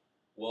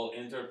will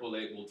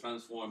interpolate, will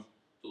transform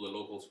to the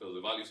local space,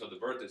 the values of the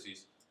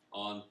vertices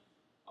on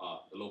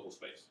the local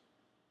space.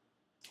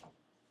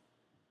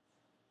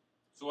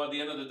 So at the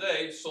end of the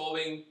day,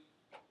 solving,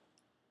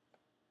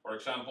 for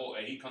example,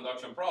 a heat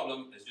conduction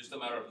problem is just a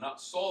matter of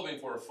not solving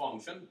for a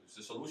function. It's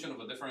the solution of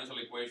a differential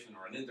equation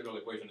or an integral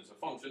equation is a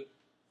function.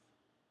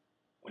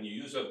 When you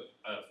use a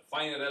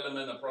finite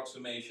element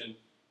approximation,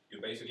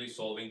 you're basically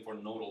solving for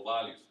nodal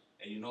values.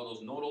 And you know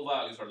those nodal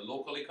values are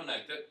locally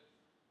connected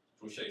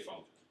through shape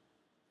functions.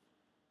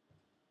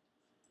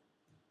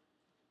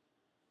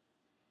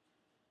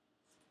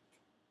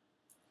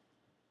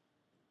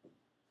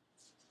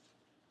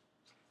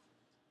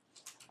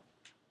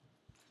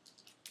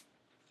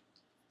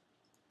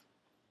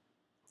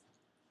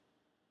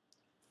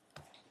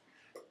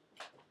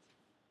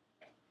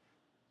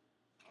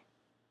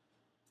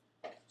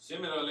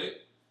 Similarly,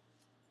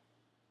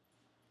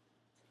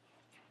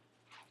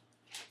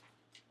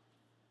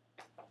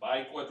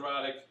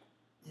 biquadratic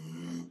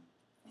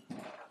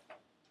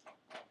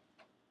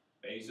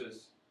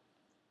basis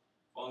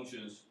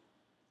functions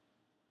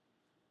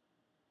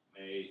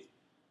may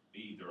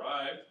be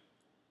derived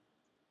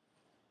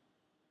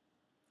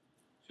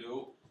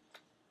to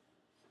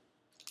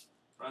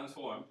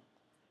transform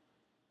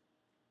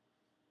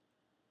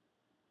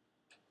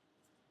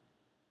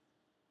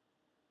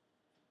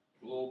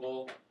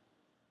global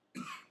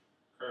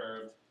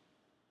curved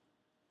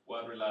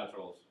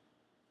quadrilaterals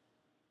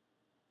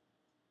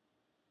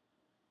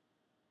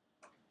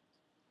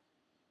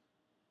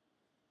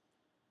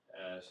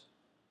as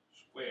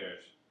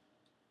squares,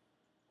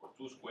 or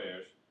two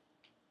squares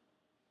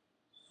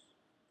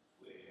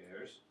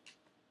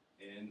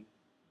in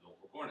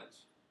local coordinates.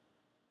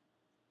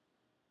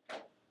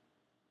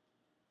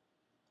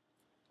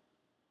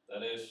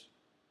 That is,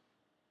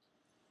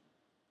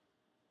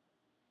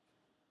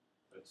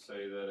 let's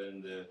say that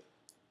in the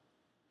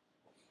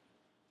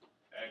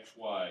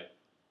XY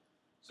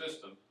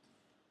system,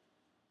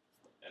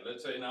 and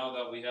let's say now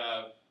that we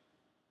have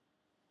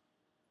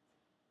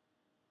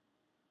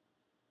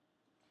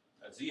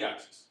a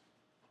z-axis.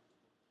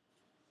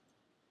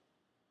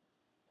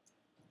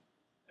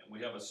 we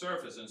have a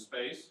surface in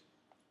space.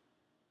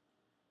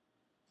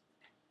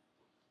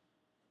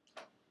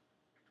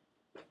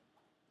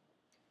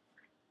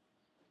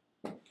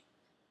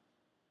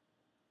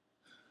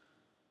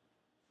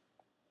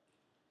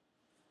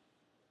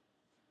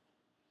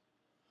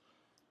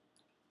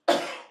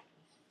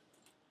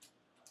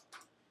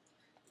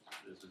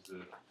 This is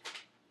the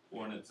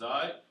coordinate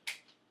xi.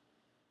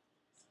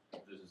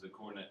 This is the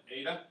coordinate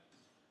eta.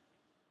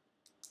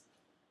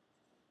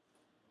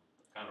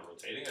 Kind of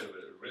rotating it,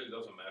 but it really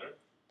doesn't matter.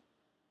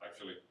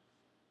 Actually,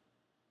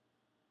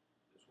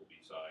 this will be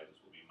psi, this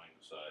will be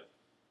minus psi.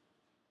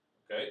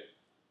 Okay?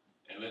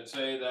 And let's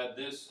say that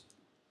this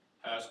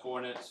has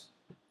coordinates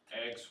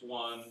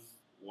x1,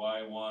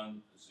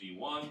 y1,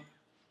 z1.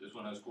 This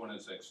one has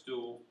coordinates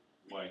x2,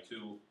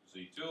 y2,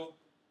 z2.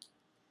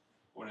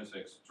 Coordinates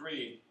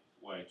x3,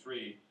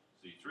 y3,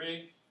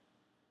 z3.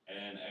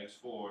 And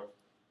x4,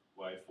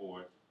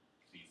 y4,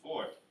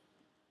 z4.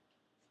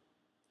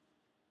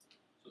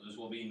 So this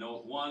will be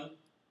node 1,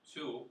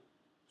 2,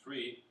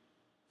 3,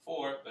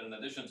 4, but in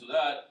addition to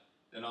that,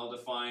 then I'll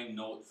define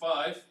node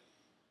 5,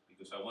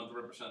 because I want to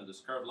represent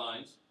these curved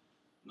lines,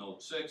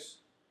 node 6,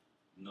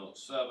 node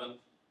 7,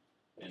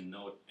 and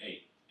node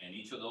 8. And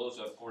each of those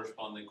have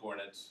corresponding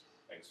coordinates,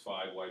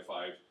 x5,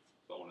 y5,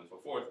 so on and so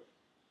forth.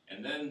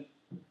 And then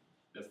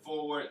the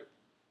forward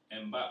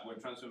and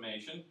backward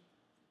transformation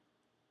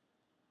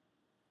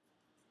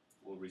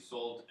will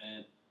result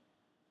in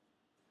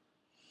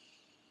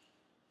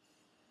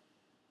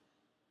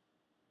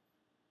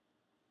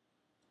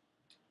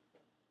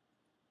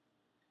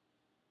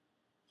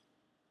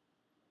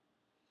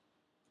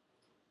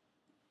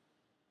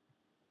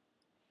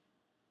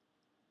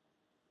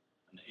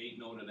an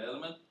 8-noded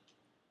element.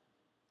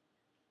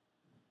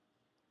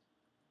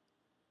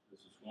 This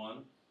is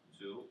 1,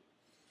 2,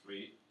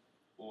 3,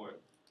 4,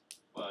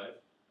 5,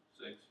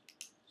 6,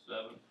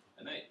 7,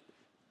 and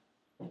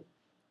 8.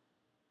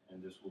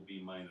 And this will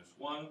be minus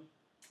 1,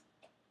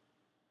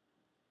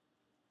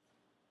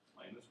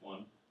 minus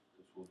 1.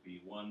 This will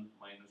be 1,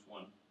 minus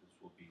 1. This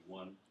will be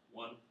 1,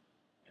 1.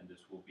 And this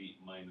will be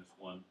minus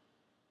 1,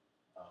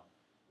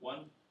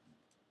 1.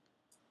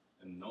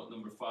 And node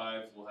number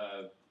 5 will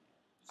have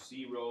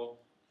 0,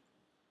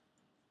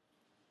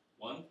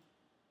 1,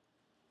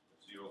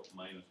 0,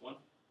 minus 1.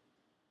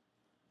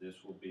 This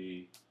will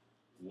be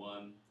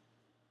 1,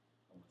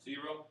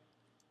 0.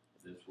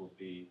 This will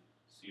be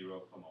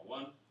 0,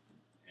 1.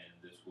 And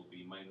this will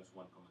be minus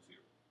 1, 0.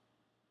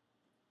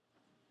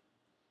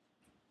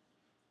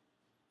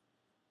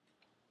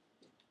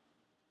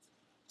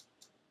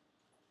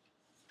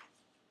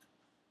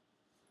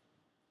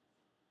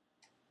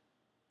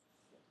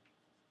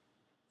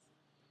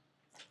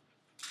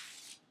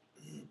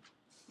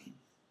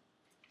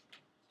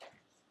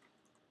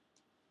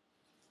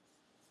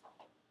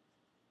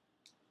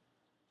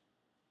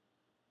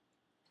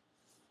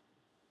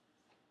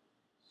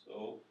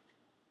 So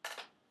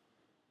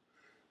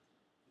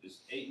this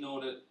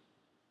 8-noded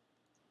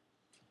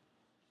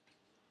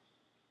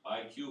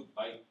bicube,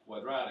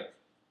 biquadratic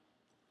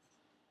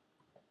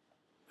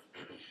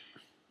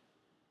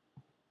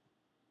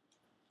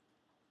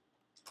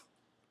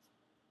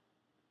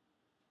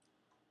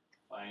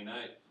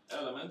finite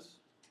elements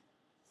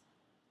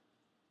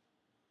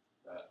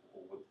that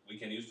we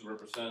can use to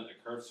represent a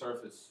curved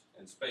surface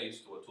in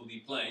space to a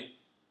 2D plane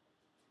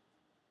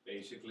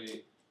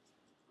basically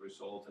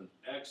result in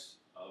x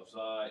of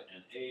xi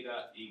and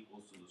eta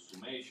equals to the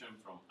summation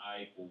from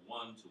I equal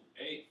 1 to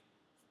 8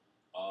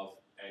 of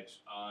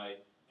xi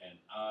and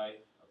I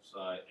of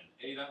psi and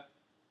eta.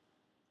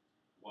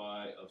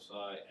 Y of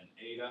psi and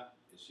eta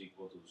is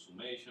equal to the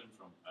summation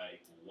from I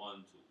equal 1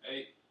 to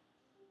 8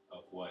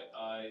 of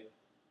yi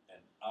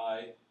and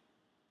I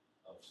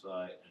of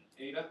psi and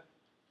eta.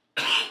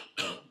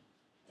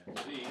 And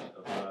z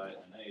of psi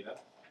and eta.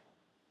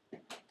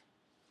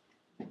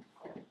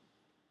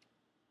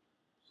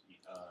 Ci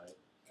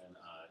and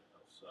I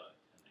of psi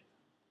and eta.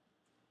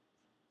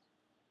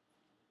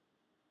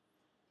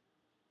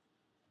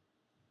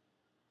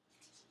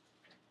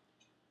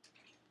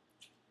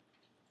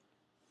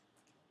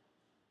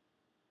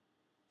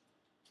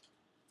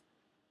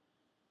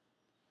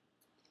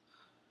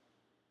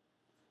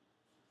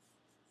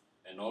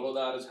 And all of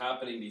that is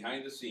happening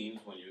behind the scenes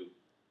when you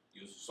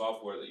use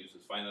software that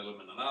uses finite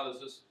element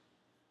analysis,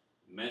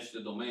 mesh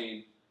the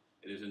domain.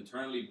 It is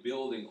internally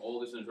building all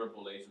these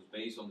interpolations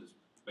based on these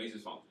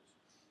basis functions.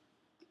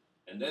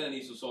 And then it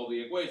needs to solve the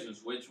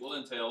equations, which will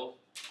entail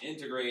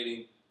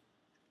integrating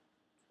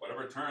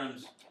whatever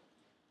terms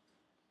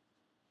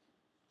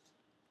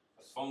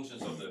as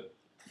functions of the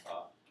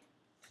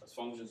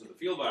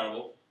field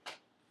variable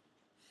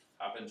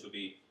happen to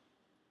be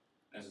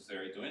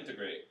necessary to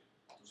integrate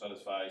to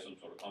satisfy some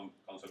sort of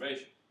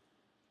conservation.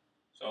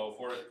 So,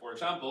 for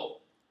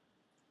example,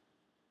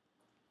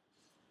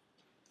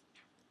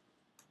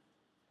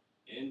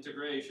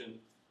 integration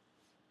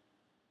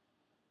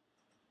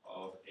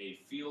of a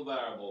field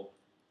variable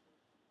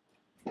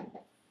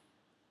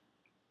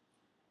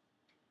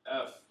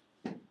f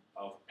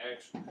of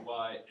x,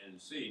 y,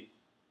 and z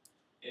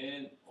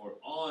in or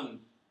on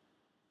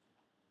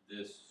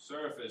this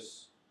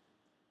surface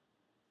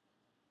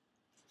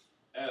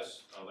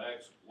S of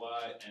x,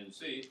 y, and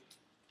z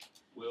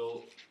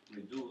will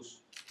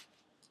reduce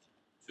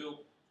to.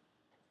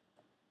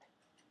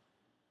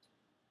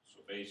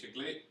 So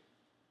basically,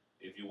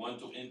 if you want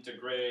to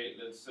integrate,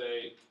 let's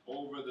say,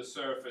 over the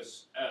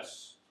surface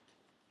S,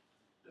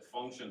 the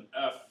function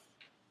f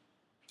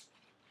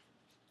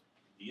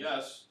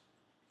ds,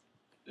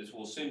 this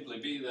will simply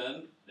be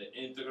then the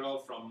integral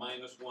from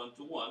 -1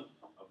 to 1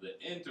 of the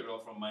integral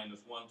from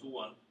 -1 to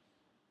 1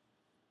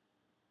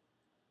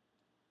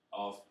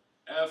 of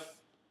f,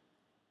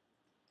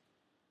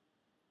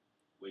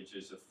 which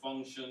is a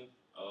function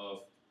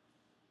of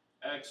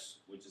x,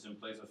 which is in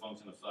place a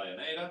function of psi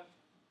and eta,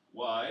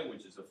 y,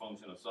 which is a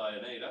function of psi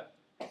and eta,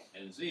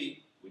 and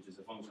z, which is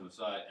a function of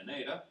psi and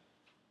eta,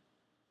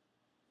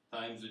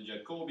 times the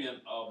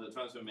Jacobian of the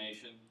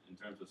transformation in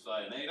terms of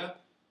psi and eta,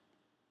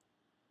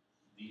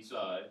 d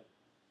psi,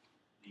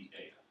 d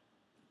eta.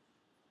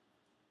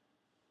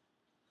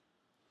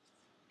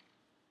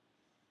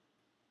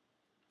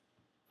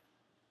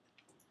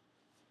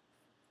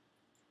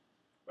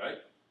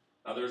 Right?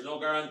 Now there's no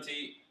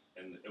guarantee,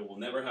 and it will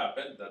never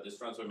happen, that this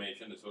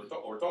transformation is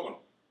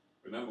orthogonal.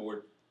 Remember,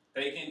 we're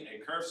taking a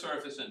curved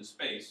surface in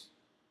space,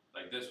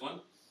 like this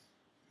one,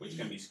 which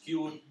can be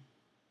skewed,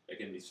 it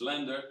can be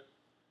slender,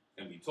 it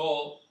can be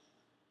tall,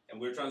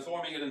 and we're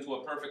transforming it into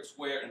a perfect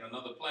square in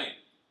another plane.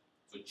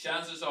 So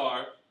chances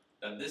are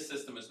that this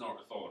system is not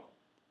orthogonal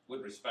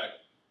with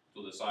respect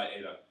to the psi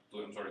eta,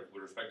 with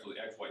respect to the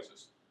xy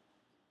system.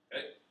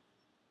 Okay?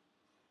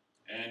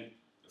 And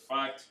the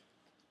fact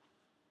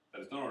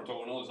that it's not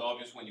orthogonal is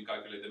obvious when you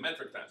calculate the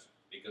metric tensor,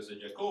 because the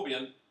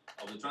Jacobian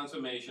of the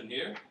transformation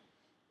here,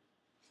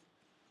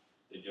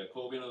 the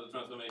Jacobian of the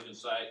transformation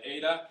psi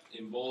eta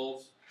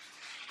involves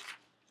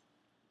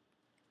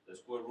the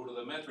square root of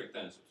the metric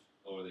tensors,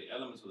 or the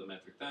elements of the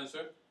metric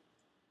tensor,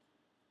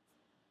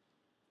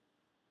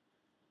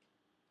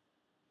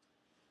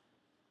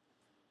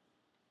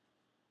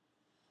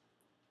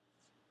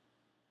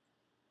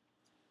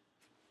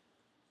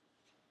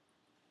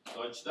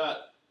 such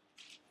that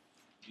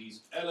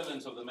these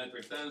elements of the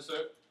metric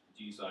tensor,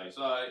 g psi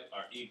psi,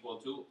 are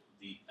equal to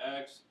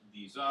dx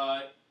d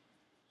psi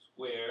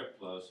squared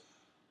plus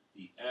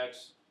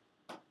dx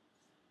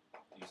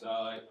d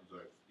psi,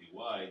 dy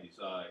d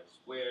psi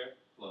squared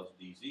plus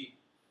dz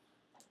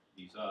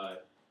d psi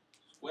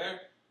squared.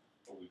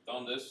 So we've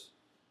done this.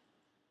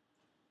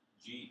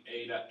 G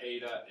eta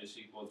eta is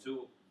equal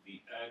to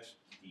dx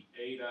d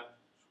eta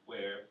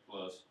squared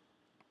plus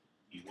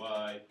dy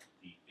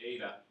d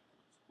eta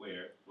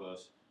squared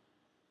plus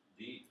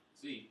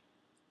dz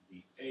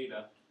d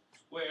eta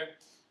squared,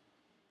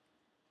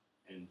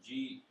 and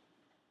g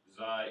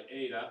psi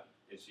eta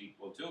is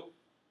equal to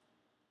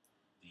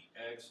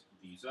dx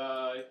d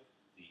psi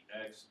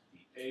dx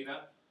d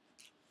eta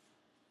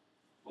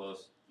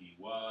plus dy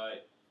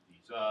d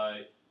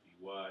psi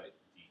dy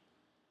d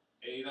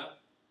eta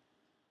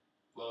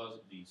plus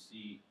dc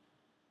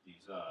d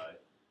psi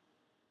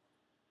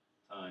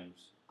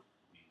times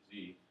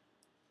dz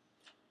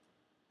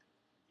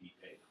d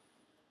eta.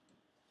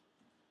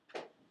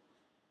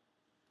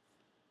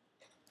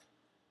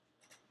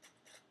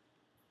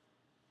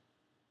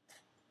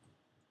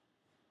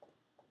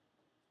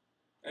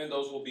 And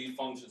those will be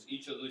functions,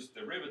 each of these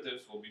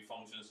derivatives will be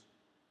functions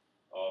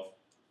of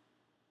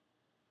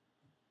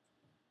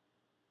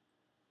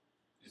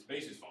these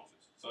basis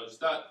functions, such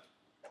that,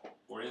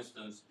 for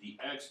instance,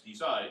 dx d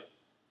psi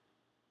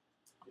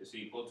is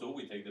equal to,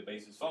 we take the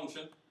basis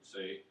function,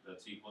 say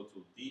that's equal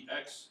to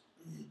dx,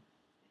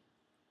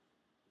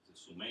 it's a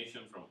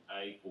summation from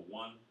I equal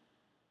 1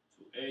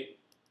 to a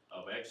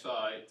of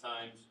xi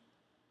times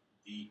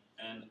dni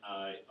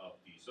of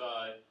d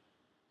psi,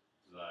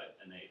 psi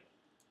and eta.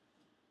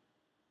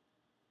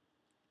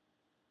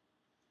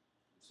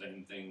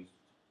 Same things,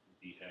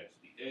 dx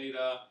d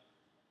eta,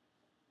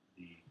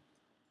 dy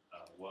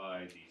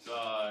d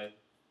psi,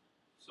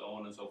 so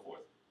on and so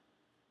forth.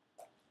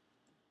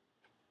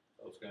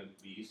 Those can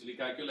be easily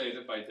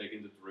calculated by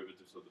taking the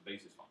derivatives of the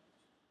basis functions.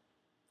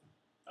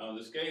 Now in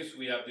this case,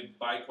 we have the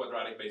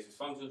biquadratic basis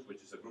functions,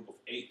 which is a group of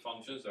 8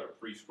 functions that are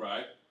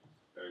prescribed,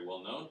 very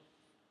well known.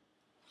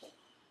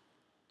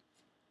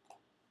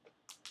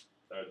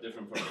 That are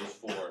different from those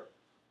 4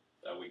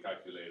 that we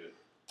calculated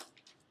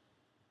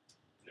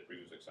in the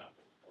previous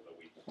example, or that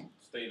we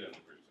stated in the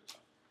previous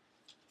example.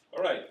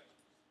 All right,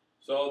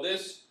 so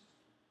this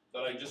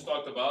that I just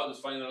talked about, this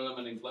finite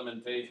element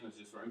implementation, is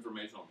just for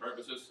informational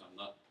purposes. I'm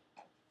not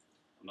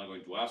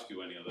going to ask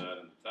you any of that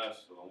in the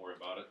test, so don't worry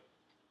about it.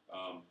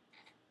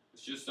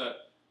 It's just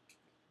that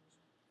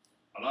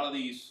a lot of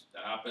these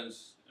that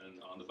happens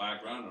on the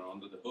background or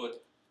under the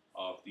hood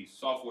of these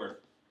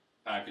software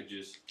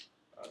packages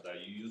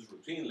that you use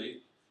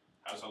routinely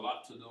has a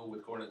lot to do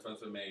with coordinate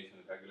transformation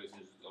and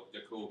calculations of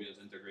Jacobians,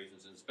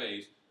 integrations in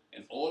space,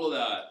 and all of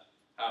that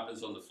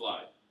happens on the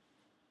fly.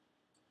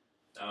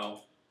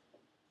 Now,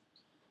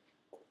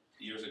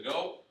 years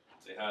ago,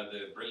 they had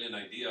the brilliant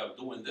idea of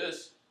doing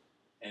this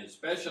and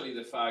especially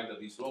the fact that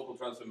this local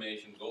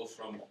transformation goes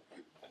from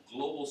a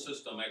global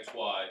system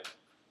xy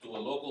to a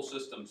local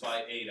system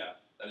psi eta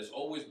that is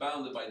always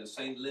bounded by the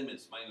same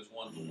limits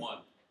 -1 to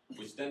 1,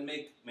 which then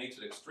makes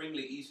it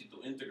extremely easy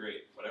to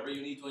integrate. Whatever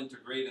you need to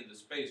integrate in the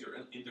space, you're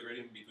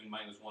integrating between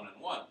 -1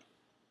 and 1.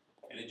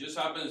 And it just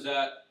happens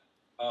that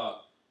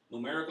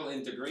numerical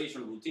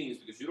integration routines,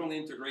 because you don't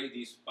integrate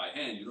these by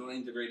hand, you don't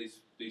integrate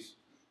these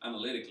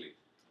analytically.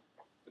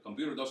 The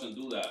computer doesn't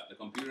do that. The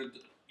computer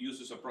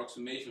uses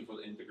approximation for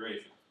the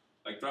integration,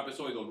 like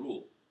trapezoidal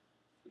rule.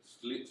 It's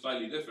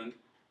slightly different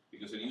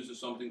because it uses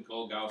something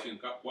called Gaussian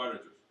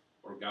quadratures,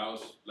 or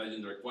Gauss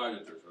legendary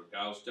quadratures, or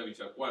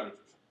Gauss-Chebyshev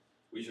quadratures,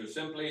 which are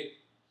simply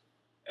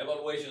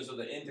evaluations of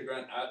the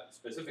integrand at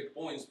specific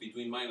points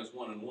between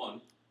 -1 and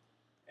 1,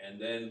 and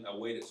then a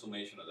weighted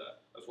summation of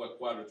that. That's what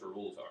quadrature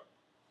rules are.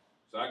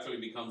 So it actually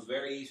becomes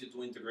very easy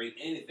to integrate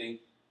anything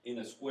in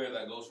a square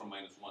that goes from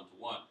 -1 to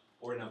 1,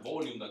 or in a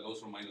volume that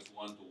goes from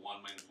 -1 to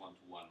 1, -1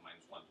 to 1,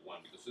 -1 to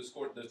 1, because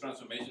this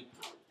transformation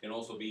can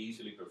also be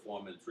easily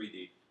performed in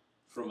 3D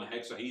from a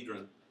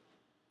hexahedron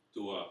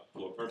to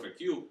a perfect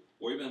cube,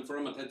 or even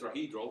from a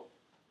tetrahedral,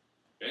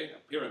 okay, a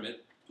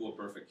pyramid, to a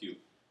perfect cube.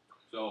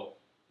 So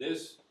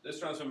these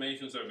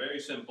transformations are very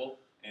simple,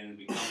 and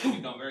they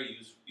become very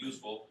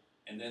useful,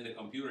 and then the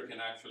computer can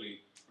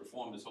actually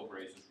perform these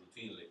operations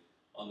routinely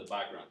on the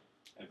background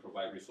and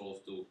provide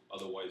results to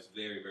otherwise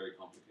very, very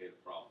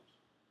complicated problems.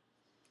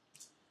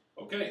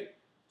 Okay,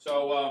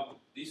 so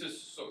these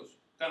are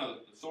kind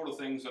of the sort of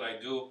things that I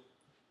do,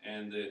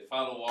 and the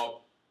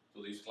follow-up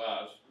to this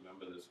class.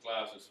 Remember, this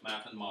class is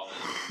math and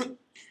modeling.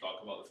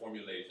 Talk about the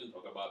formulation,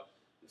 talk about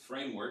the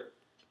framework,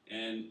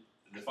 and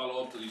the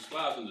follow-up to this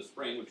class in the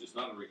spring, which is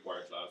not a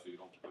required class, so you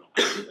don't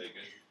have to take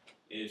it,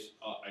 is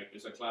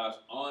a class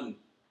on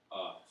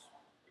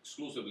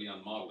exclusively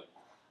on modeling.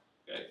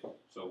 Okay,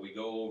 so we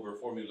go over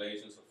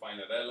formulations of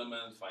finite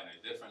elements,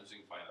 finite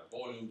differencing, finite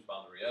volumes,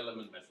 boundary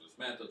element, measureless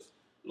methods,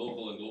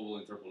 local and global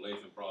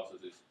interpolation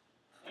processes,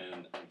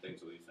 and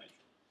things of these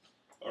nature.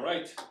 All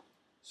right.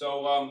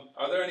 So,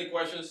 are there any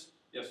questions?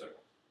 Yes, sir.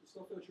 The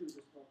stuff that you were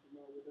just talking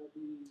about, would that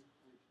be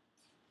like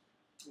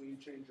when you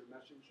change your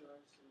meshing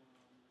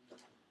size?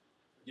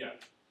 Yeah.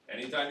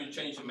 Anytime you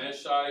change the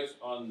mesh size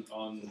on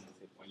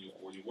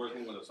when you're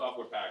working with a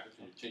software package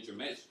and you change your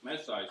mesh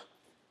size,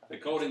 the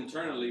code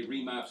internally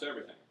remaps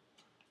everything.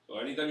 So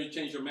anytime you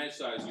change your mesh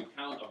size, your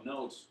count of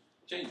nodes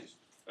changes,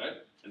 right?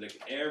 And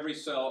every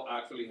cell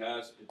actually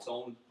has its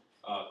own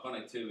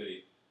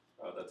connectivity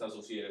that's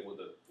associated with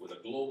a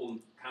global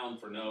count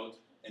for nodes,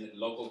 and the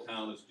local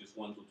count is just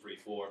 1, 2, 3,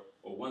 4,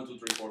 or 1, 2,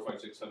 3, 4,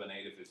 5, 6, 7,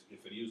 8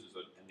 if it uses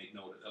an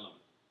 8-noded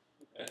element.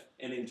 Okay?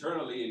 And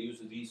internally, it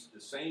uses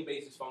the same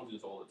basis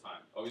functions all the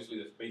time. Obviously,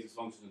 the basis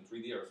functions in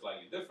 3D are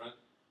slightly different,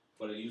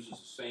 but it uses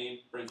the same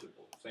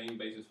principle, same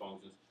basis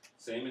functions,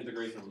 same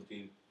integration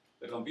routine.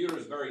 The computer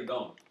is very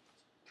dumb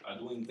at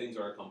doing things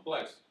that are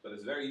complex, but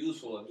it's very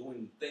useful at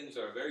doing things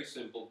that are very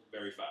simple,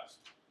 very fast.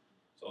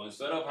 So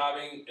instead of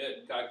having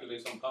it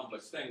calculate some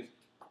complex things,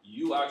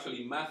 you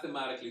actually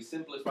mathematically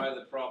simplify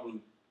the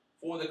problem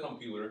for the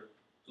computer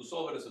to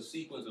solve it as a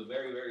sequence of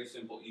very, very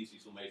simple, easy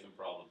summation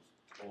problems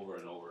over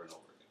and over and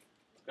over again.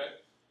 Okay?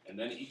 And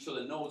then each of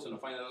the nodes in a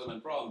finite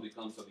element problem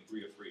becomes a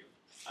degree of freedom,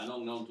 an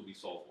unknown to be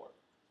solved for.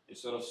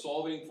 Instead of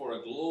solving for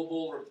a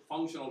global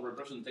functional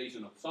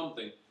representation of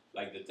something,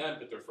 like the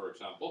temperature, for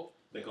example,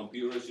 the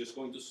computer is just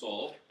going to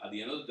solve, at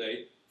the end of the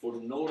day, for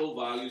nodal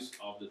values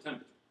of the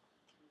temperature,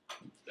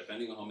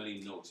 depending on how many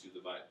nodes you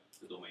divide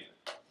the domain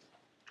in.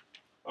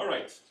 All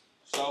right,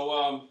 so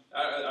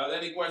are there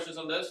any questions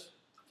on this?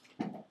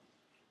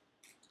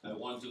 I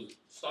want to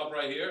stop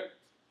right here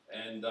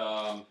and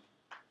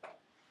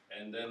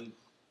then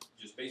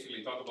just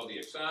basically talk about the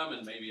exam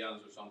and maybe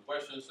answer some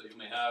questions that you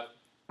may have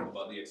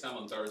about the exam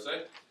on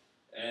Thursday.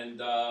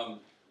 And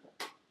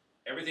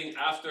everything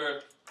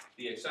after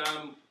the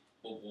exam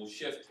will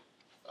shift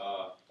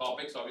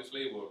topics,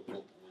 obviously.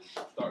 We'll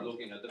start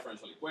looking at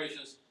differential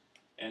equations.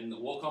 And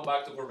we'll come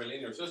back to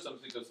curvilinear systems,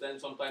 because then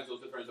sometimes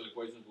those differential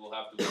equations will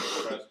have to be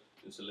expressed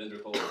in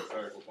cylindrical or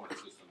spherical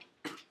coordinate systems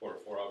for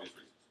obvious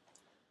reasons.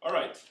 All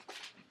right.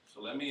 So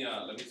let me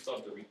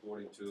stop the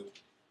recording too.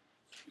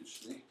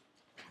 Excuse me.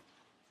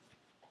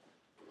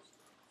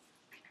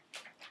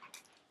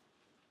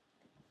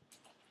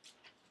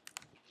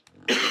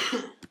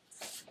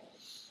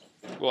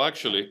 Well,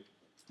 actually,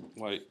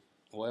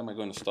 why am I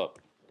going to stop?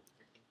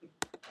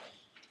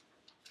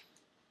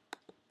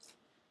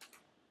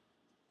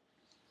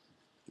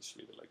 Just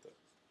leave it like that.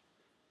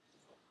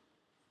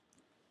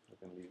 I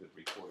can leave it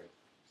recording.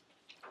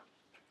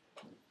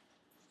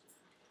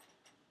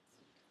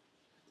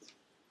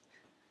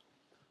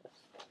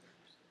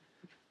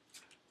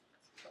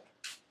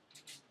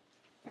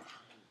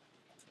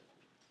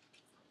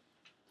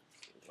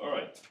 All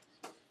right.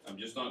 I'm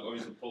just not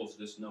going to post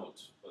this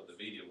note, but the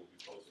video will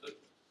be posted.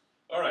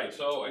 All right,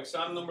 so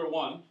exam number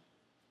 1.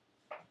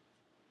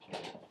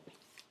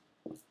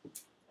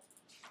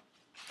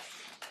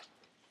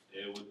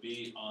 It would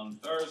be on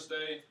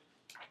Thursday,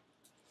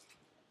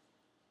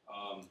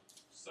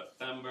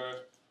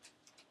 September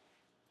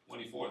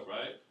 24th,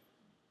 right?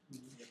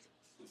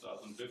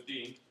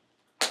 2015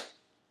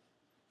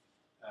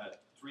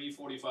 at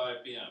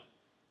 3:45 p.m.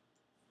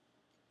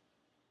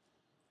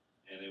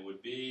 And it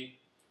would be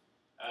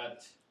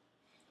at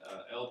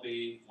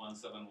LB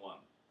 171,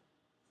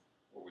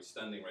 where we're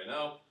standing right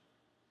now.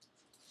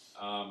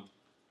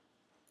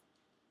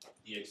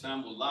 The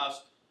exam will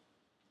last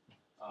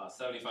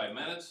 75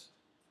 minutes.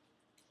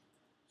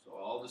 So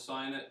I'll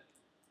design it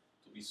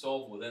to be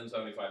solved within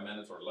 75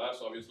 minutes or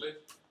less, obviously.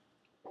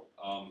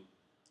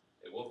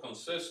 It will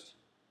consist,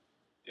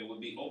 it would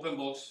be open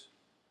books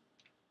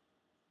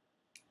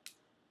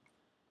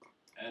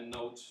and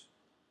notes,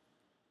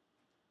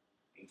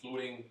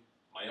 including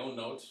my own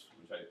notes,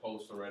 which I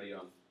post already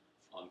on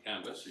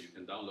Canvas, so you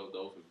can download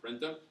those and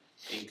print them,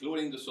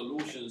 including the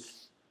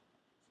solutions,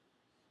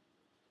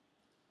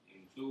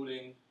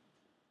 including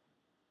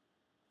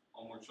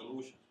homework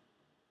solutions.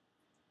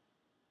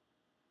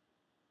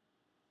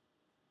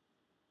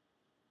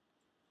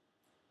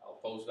 I'll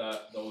post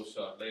those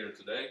later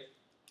today.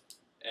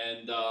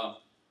 And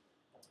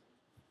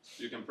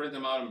you can print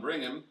them out and bring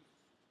them.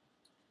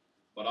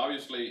 But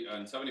obviously,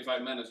 in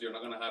 75 minutes, you're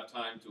not going to have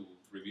time to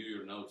review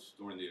your notes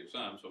during the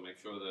exam. So make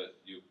sure that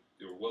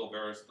you're well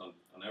versed on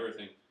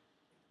everything,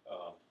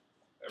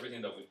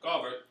 everything that we've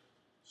covered,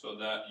 so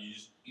that you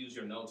just use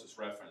your notes as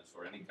reference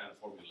for any kind of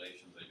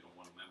formulation that you don't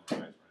want to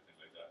memorize or anything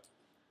like that.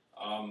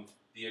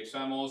 The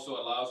exam also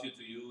allows you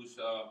to use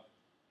of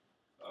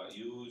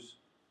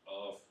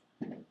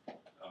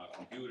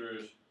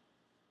computers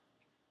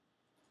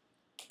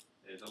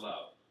is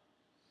allowed.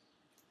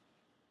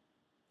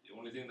 The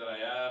only thing that I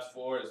ask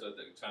for is that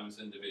the exam is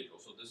individual.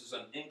 So this is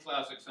an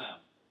in-class exam.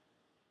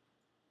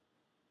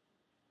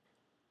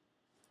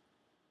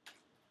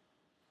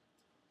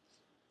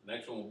 The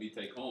next one will be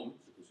take home,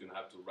 because you're going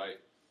to have to write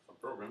some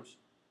programs.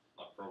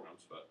 Not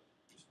programs, but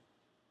just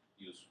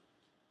use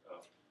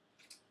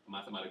a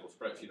mathematical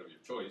spreadsheet of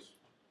your choice.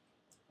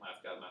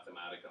 MathCAD,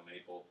 Mathematica,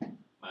 Maple,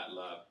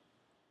 MATLAB,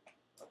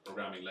 a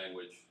programming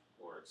language,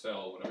 or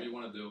Excel, whatever you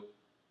want to do.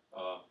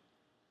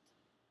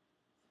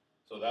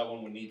 So that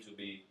one would need to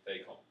be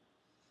take home.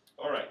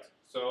 All right,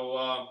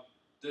 so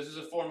this is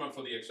a format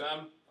for the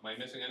exam. Am I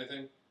missing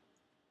anything?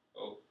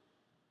 Oh,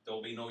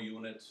 there'll be no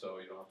units, so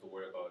you don't have to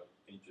worry about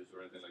inches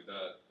or anything like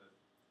that.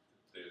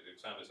 The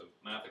exam is a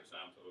math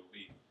exam, so it'll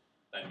be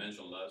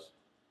dimensionless.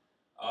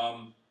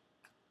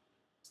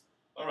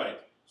 All right,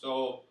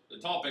 so the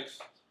topics: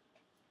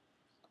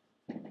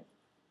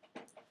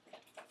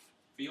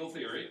 field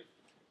theory,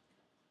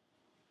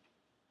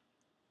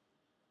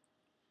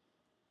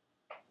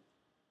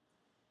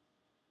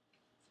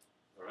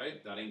 all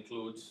right, that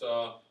includes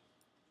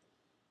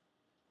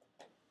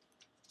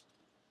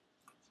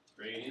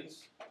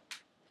gradients,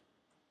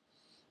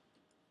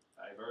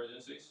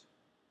 divergences,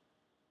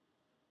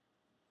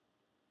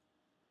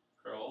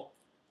 curl,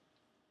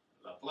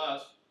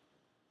 Laplace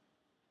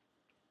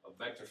of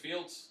vector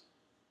fields,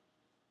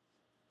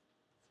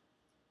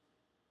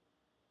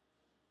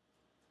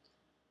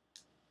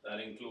 that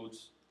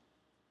includes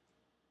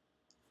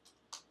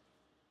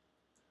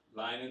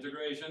line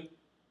integration,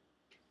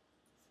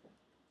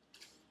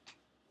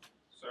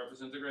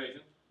 surface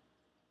integration,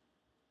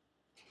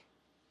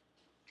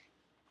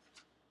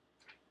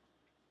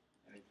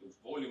 and includes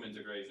volume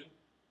integration,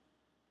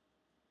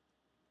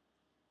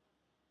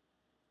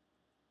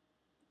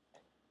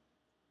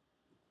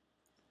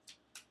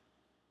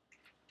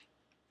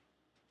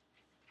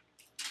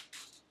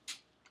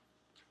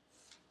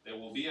 there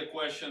will be a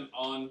question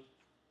on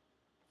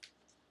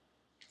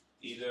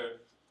either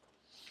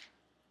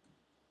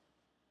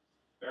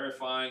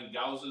verifying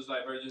Gauss's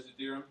divergence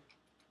theorem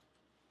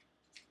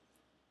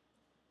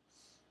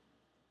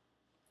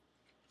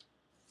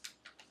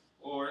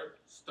or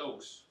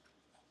Stokes'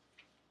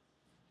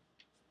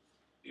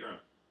 theorem.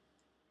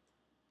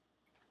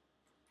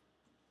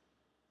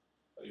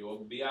 So you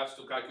will be asked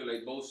to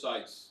calculate both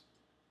sides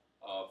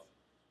of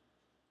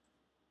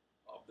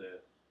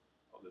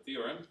the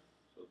theorem,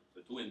 so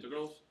the two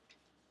integrals,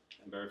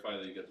 and verify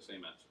that you get the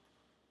same answer.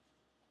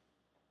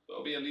 So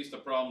there'll be at least a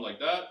problem like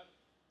that.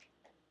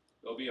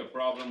 There'll be a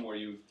problem where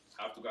you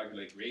have to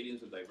calculate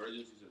gradients and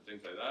divergences and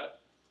things like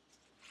that.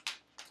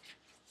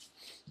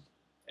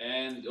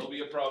 And there'll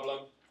be a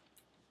problem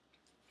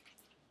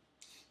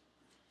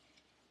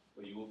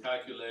where you will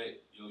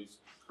calculate, you'll use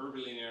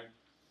curvilinear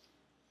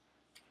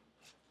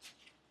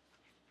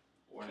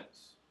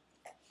coordinates.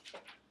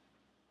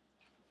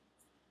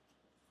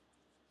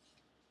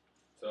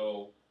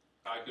 So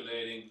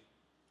calculating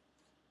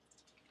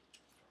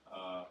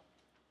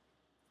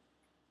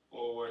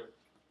forward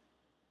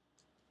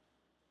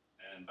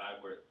and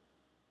backward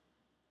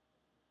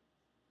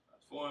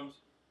transforms,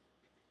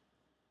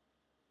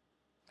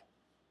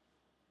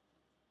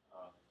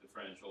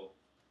 differential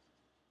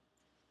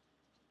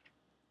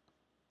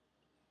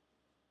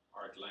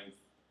arc length,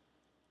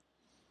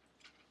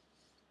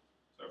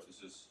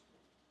 surfaces,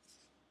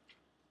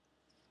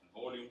 and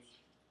volumes.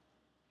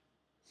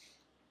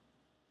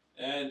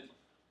 And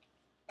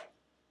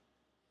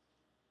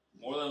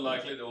more than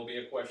likely, there will be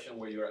a question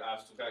where you're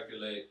asked to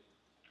calculate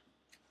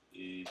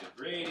is the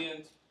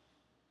gradient,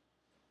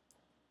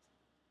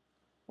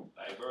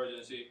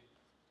 divergency,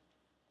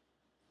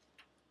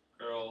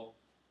 curl,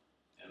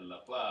 and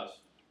Laplace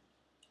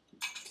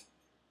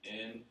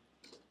in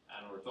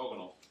an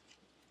orthogonal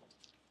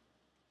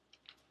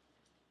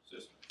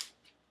system.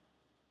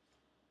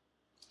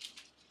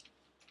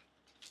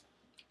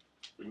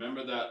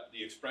 Remember that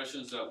the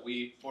expressions that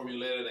we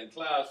formulated in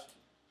class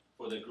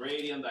for the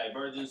gradient,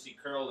 divergency,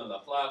 curl, and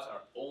Laplace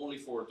are only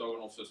for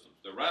orthogonal systems.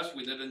 The rest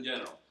we did in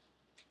general.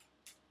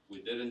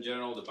 We did in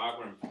general the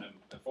backward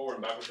and forward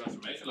and backward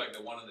transformation like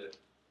the one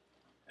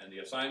in the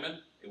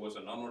assignment. It was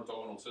a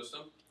non-orthogonal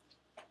system.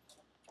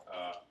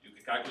 You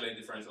can calculate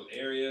differential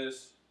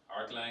areas,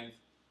 arc length,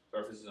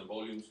 surfaces, and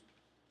volumes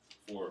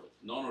for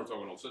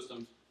non-orthogonal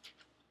systems.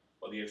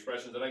 But the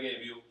expressions that I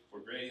gave you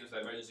for gradients,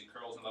 divergency,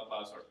 curls, and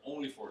Laplace are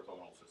only for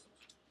orthogonal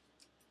systems.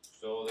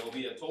 So there will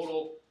be a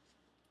total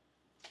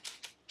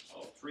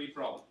of 3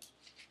 problems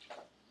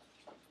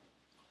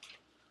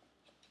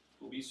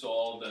to be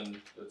solved,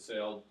 and let's say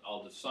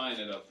I'll design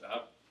it. I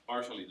have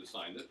partially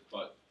designed it,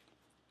 but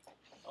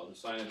I'll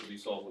design it to be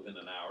solved within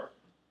an hour,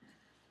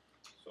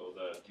 so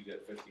that you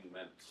get 15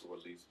 minutes to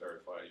at least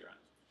verify your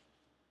answer.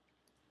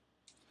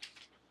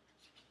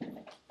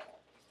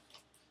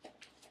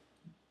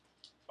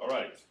 All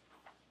right.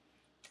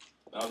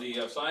 Now the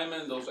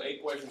assignment, those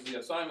 8 questions in the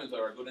assignments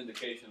are a good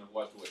indication of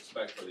what to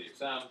expect for the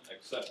exam,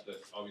 except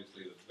that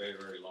obviously there's very,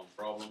 very long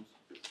problems.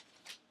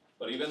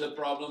 But even the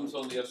problems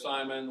on the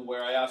assignment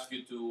where I ask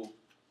you to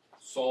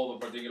solve a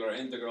particular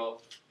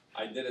integral,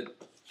 I did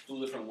it 2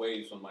 different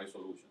ways on my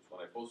solutions.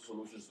 When I post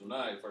solutions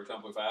tonight, for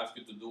example, if I ask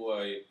you to do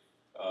a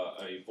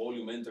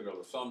volume integral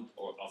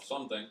of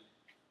something,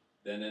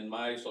 then in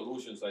my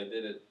solutions I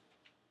did it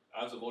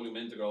as a volume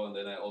integral, and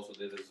then I also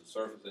did it as a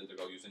surface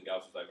integral using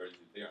Gauss's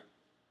divergence theorem.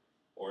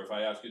 Or if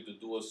I ask you to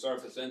do a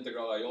surface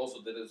integral, I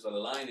also did it as a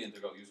line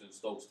integral using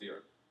Stokes'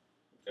 theorem.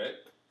 Okay,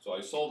 so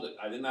I solved it.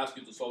 I didn't ask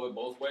you to solve it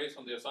both ways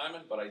on the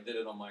assignment, but I did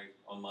it on my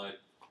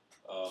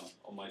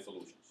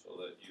solutions, so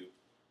that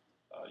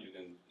you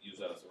can use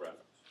that as a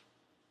reference.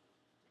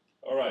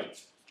 All right.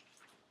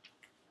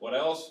 What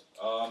else?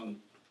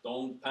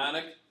 Don't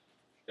panic.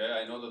 Okay,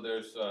 I know that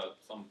there's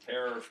some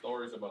terror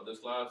stories about this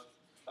class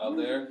out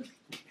there,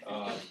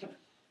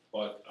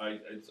 but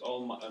it's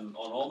on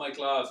all my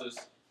classes.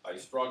 I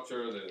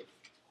structure the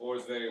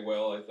course very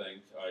well. I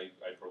think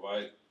I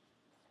provide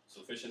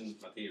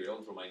sufficient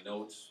material through my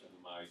notes and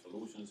my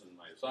solutions and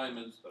my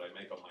assignments that I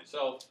make up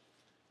myself,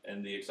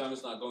 and the exam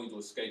is not going to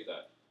escape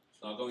that.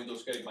 It's not going to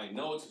escape my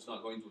notes. It's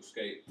not going to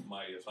escape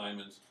my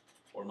assignments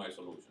or my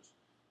solutions.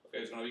 Okay,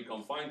 it's going to be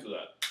confined to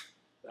that.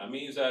 That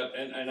means that,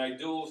 and I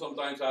do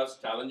sometimes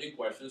ask challenging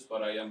questions,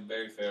 but I am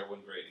very fair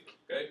when grading.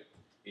 Okay,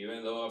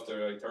 even though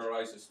after I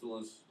terrorized the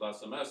students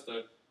last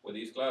semester with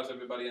these classes,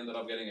 everybody ended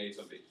up getting A's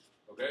and B's.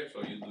 Okay,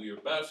 so you do your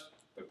best,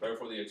 prepare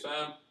for the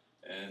exam,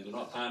 and do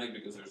not panic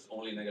because there's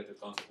only negative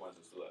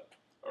consequences to that.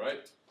 All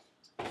right?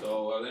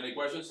 So, are there any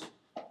questions?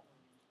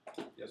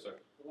 Yes, sir.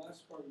 The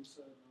last part you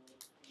said,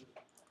 the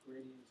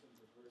gradients and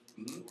divergence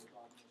of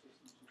orthogonal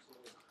systems, you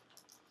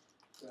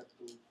said that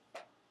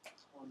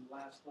on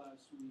last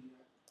class we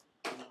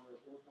were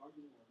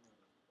orthogonal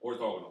or not?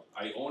 Orthogonal.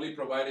 I only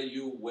provided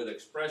you with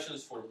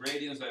expressions for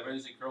gradients,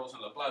 divergency, curls,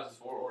 and Laplaces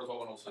for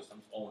orthogonal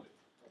systems only.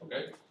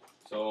 Okay?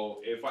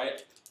 So, if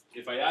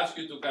I ask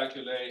you to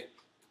calculate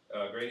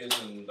gradients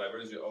and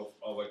divergency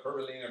of a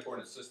curvilinear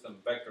coordinate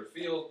system vector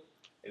field,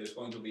 it is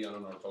going to be on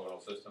an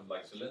orthogonal system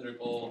like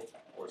cylindrical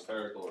or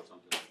spherical or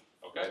something.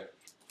 Okay?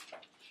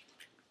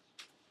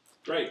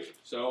 Great.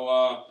 So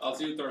I'll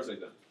see you Thursday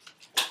then.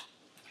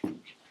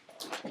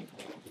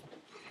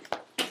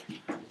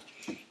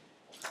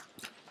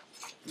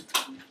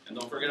 And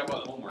don't forget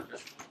about the homework.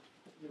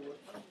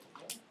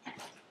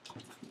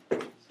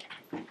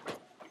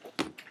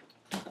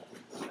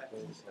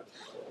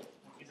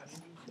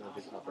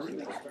 I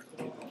didn't expect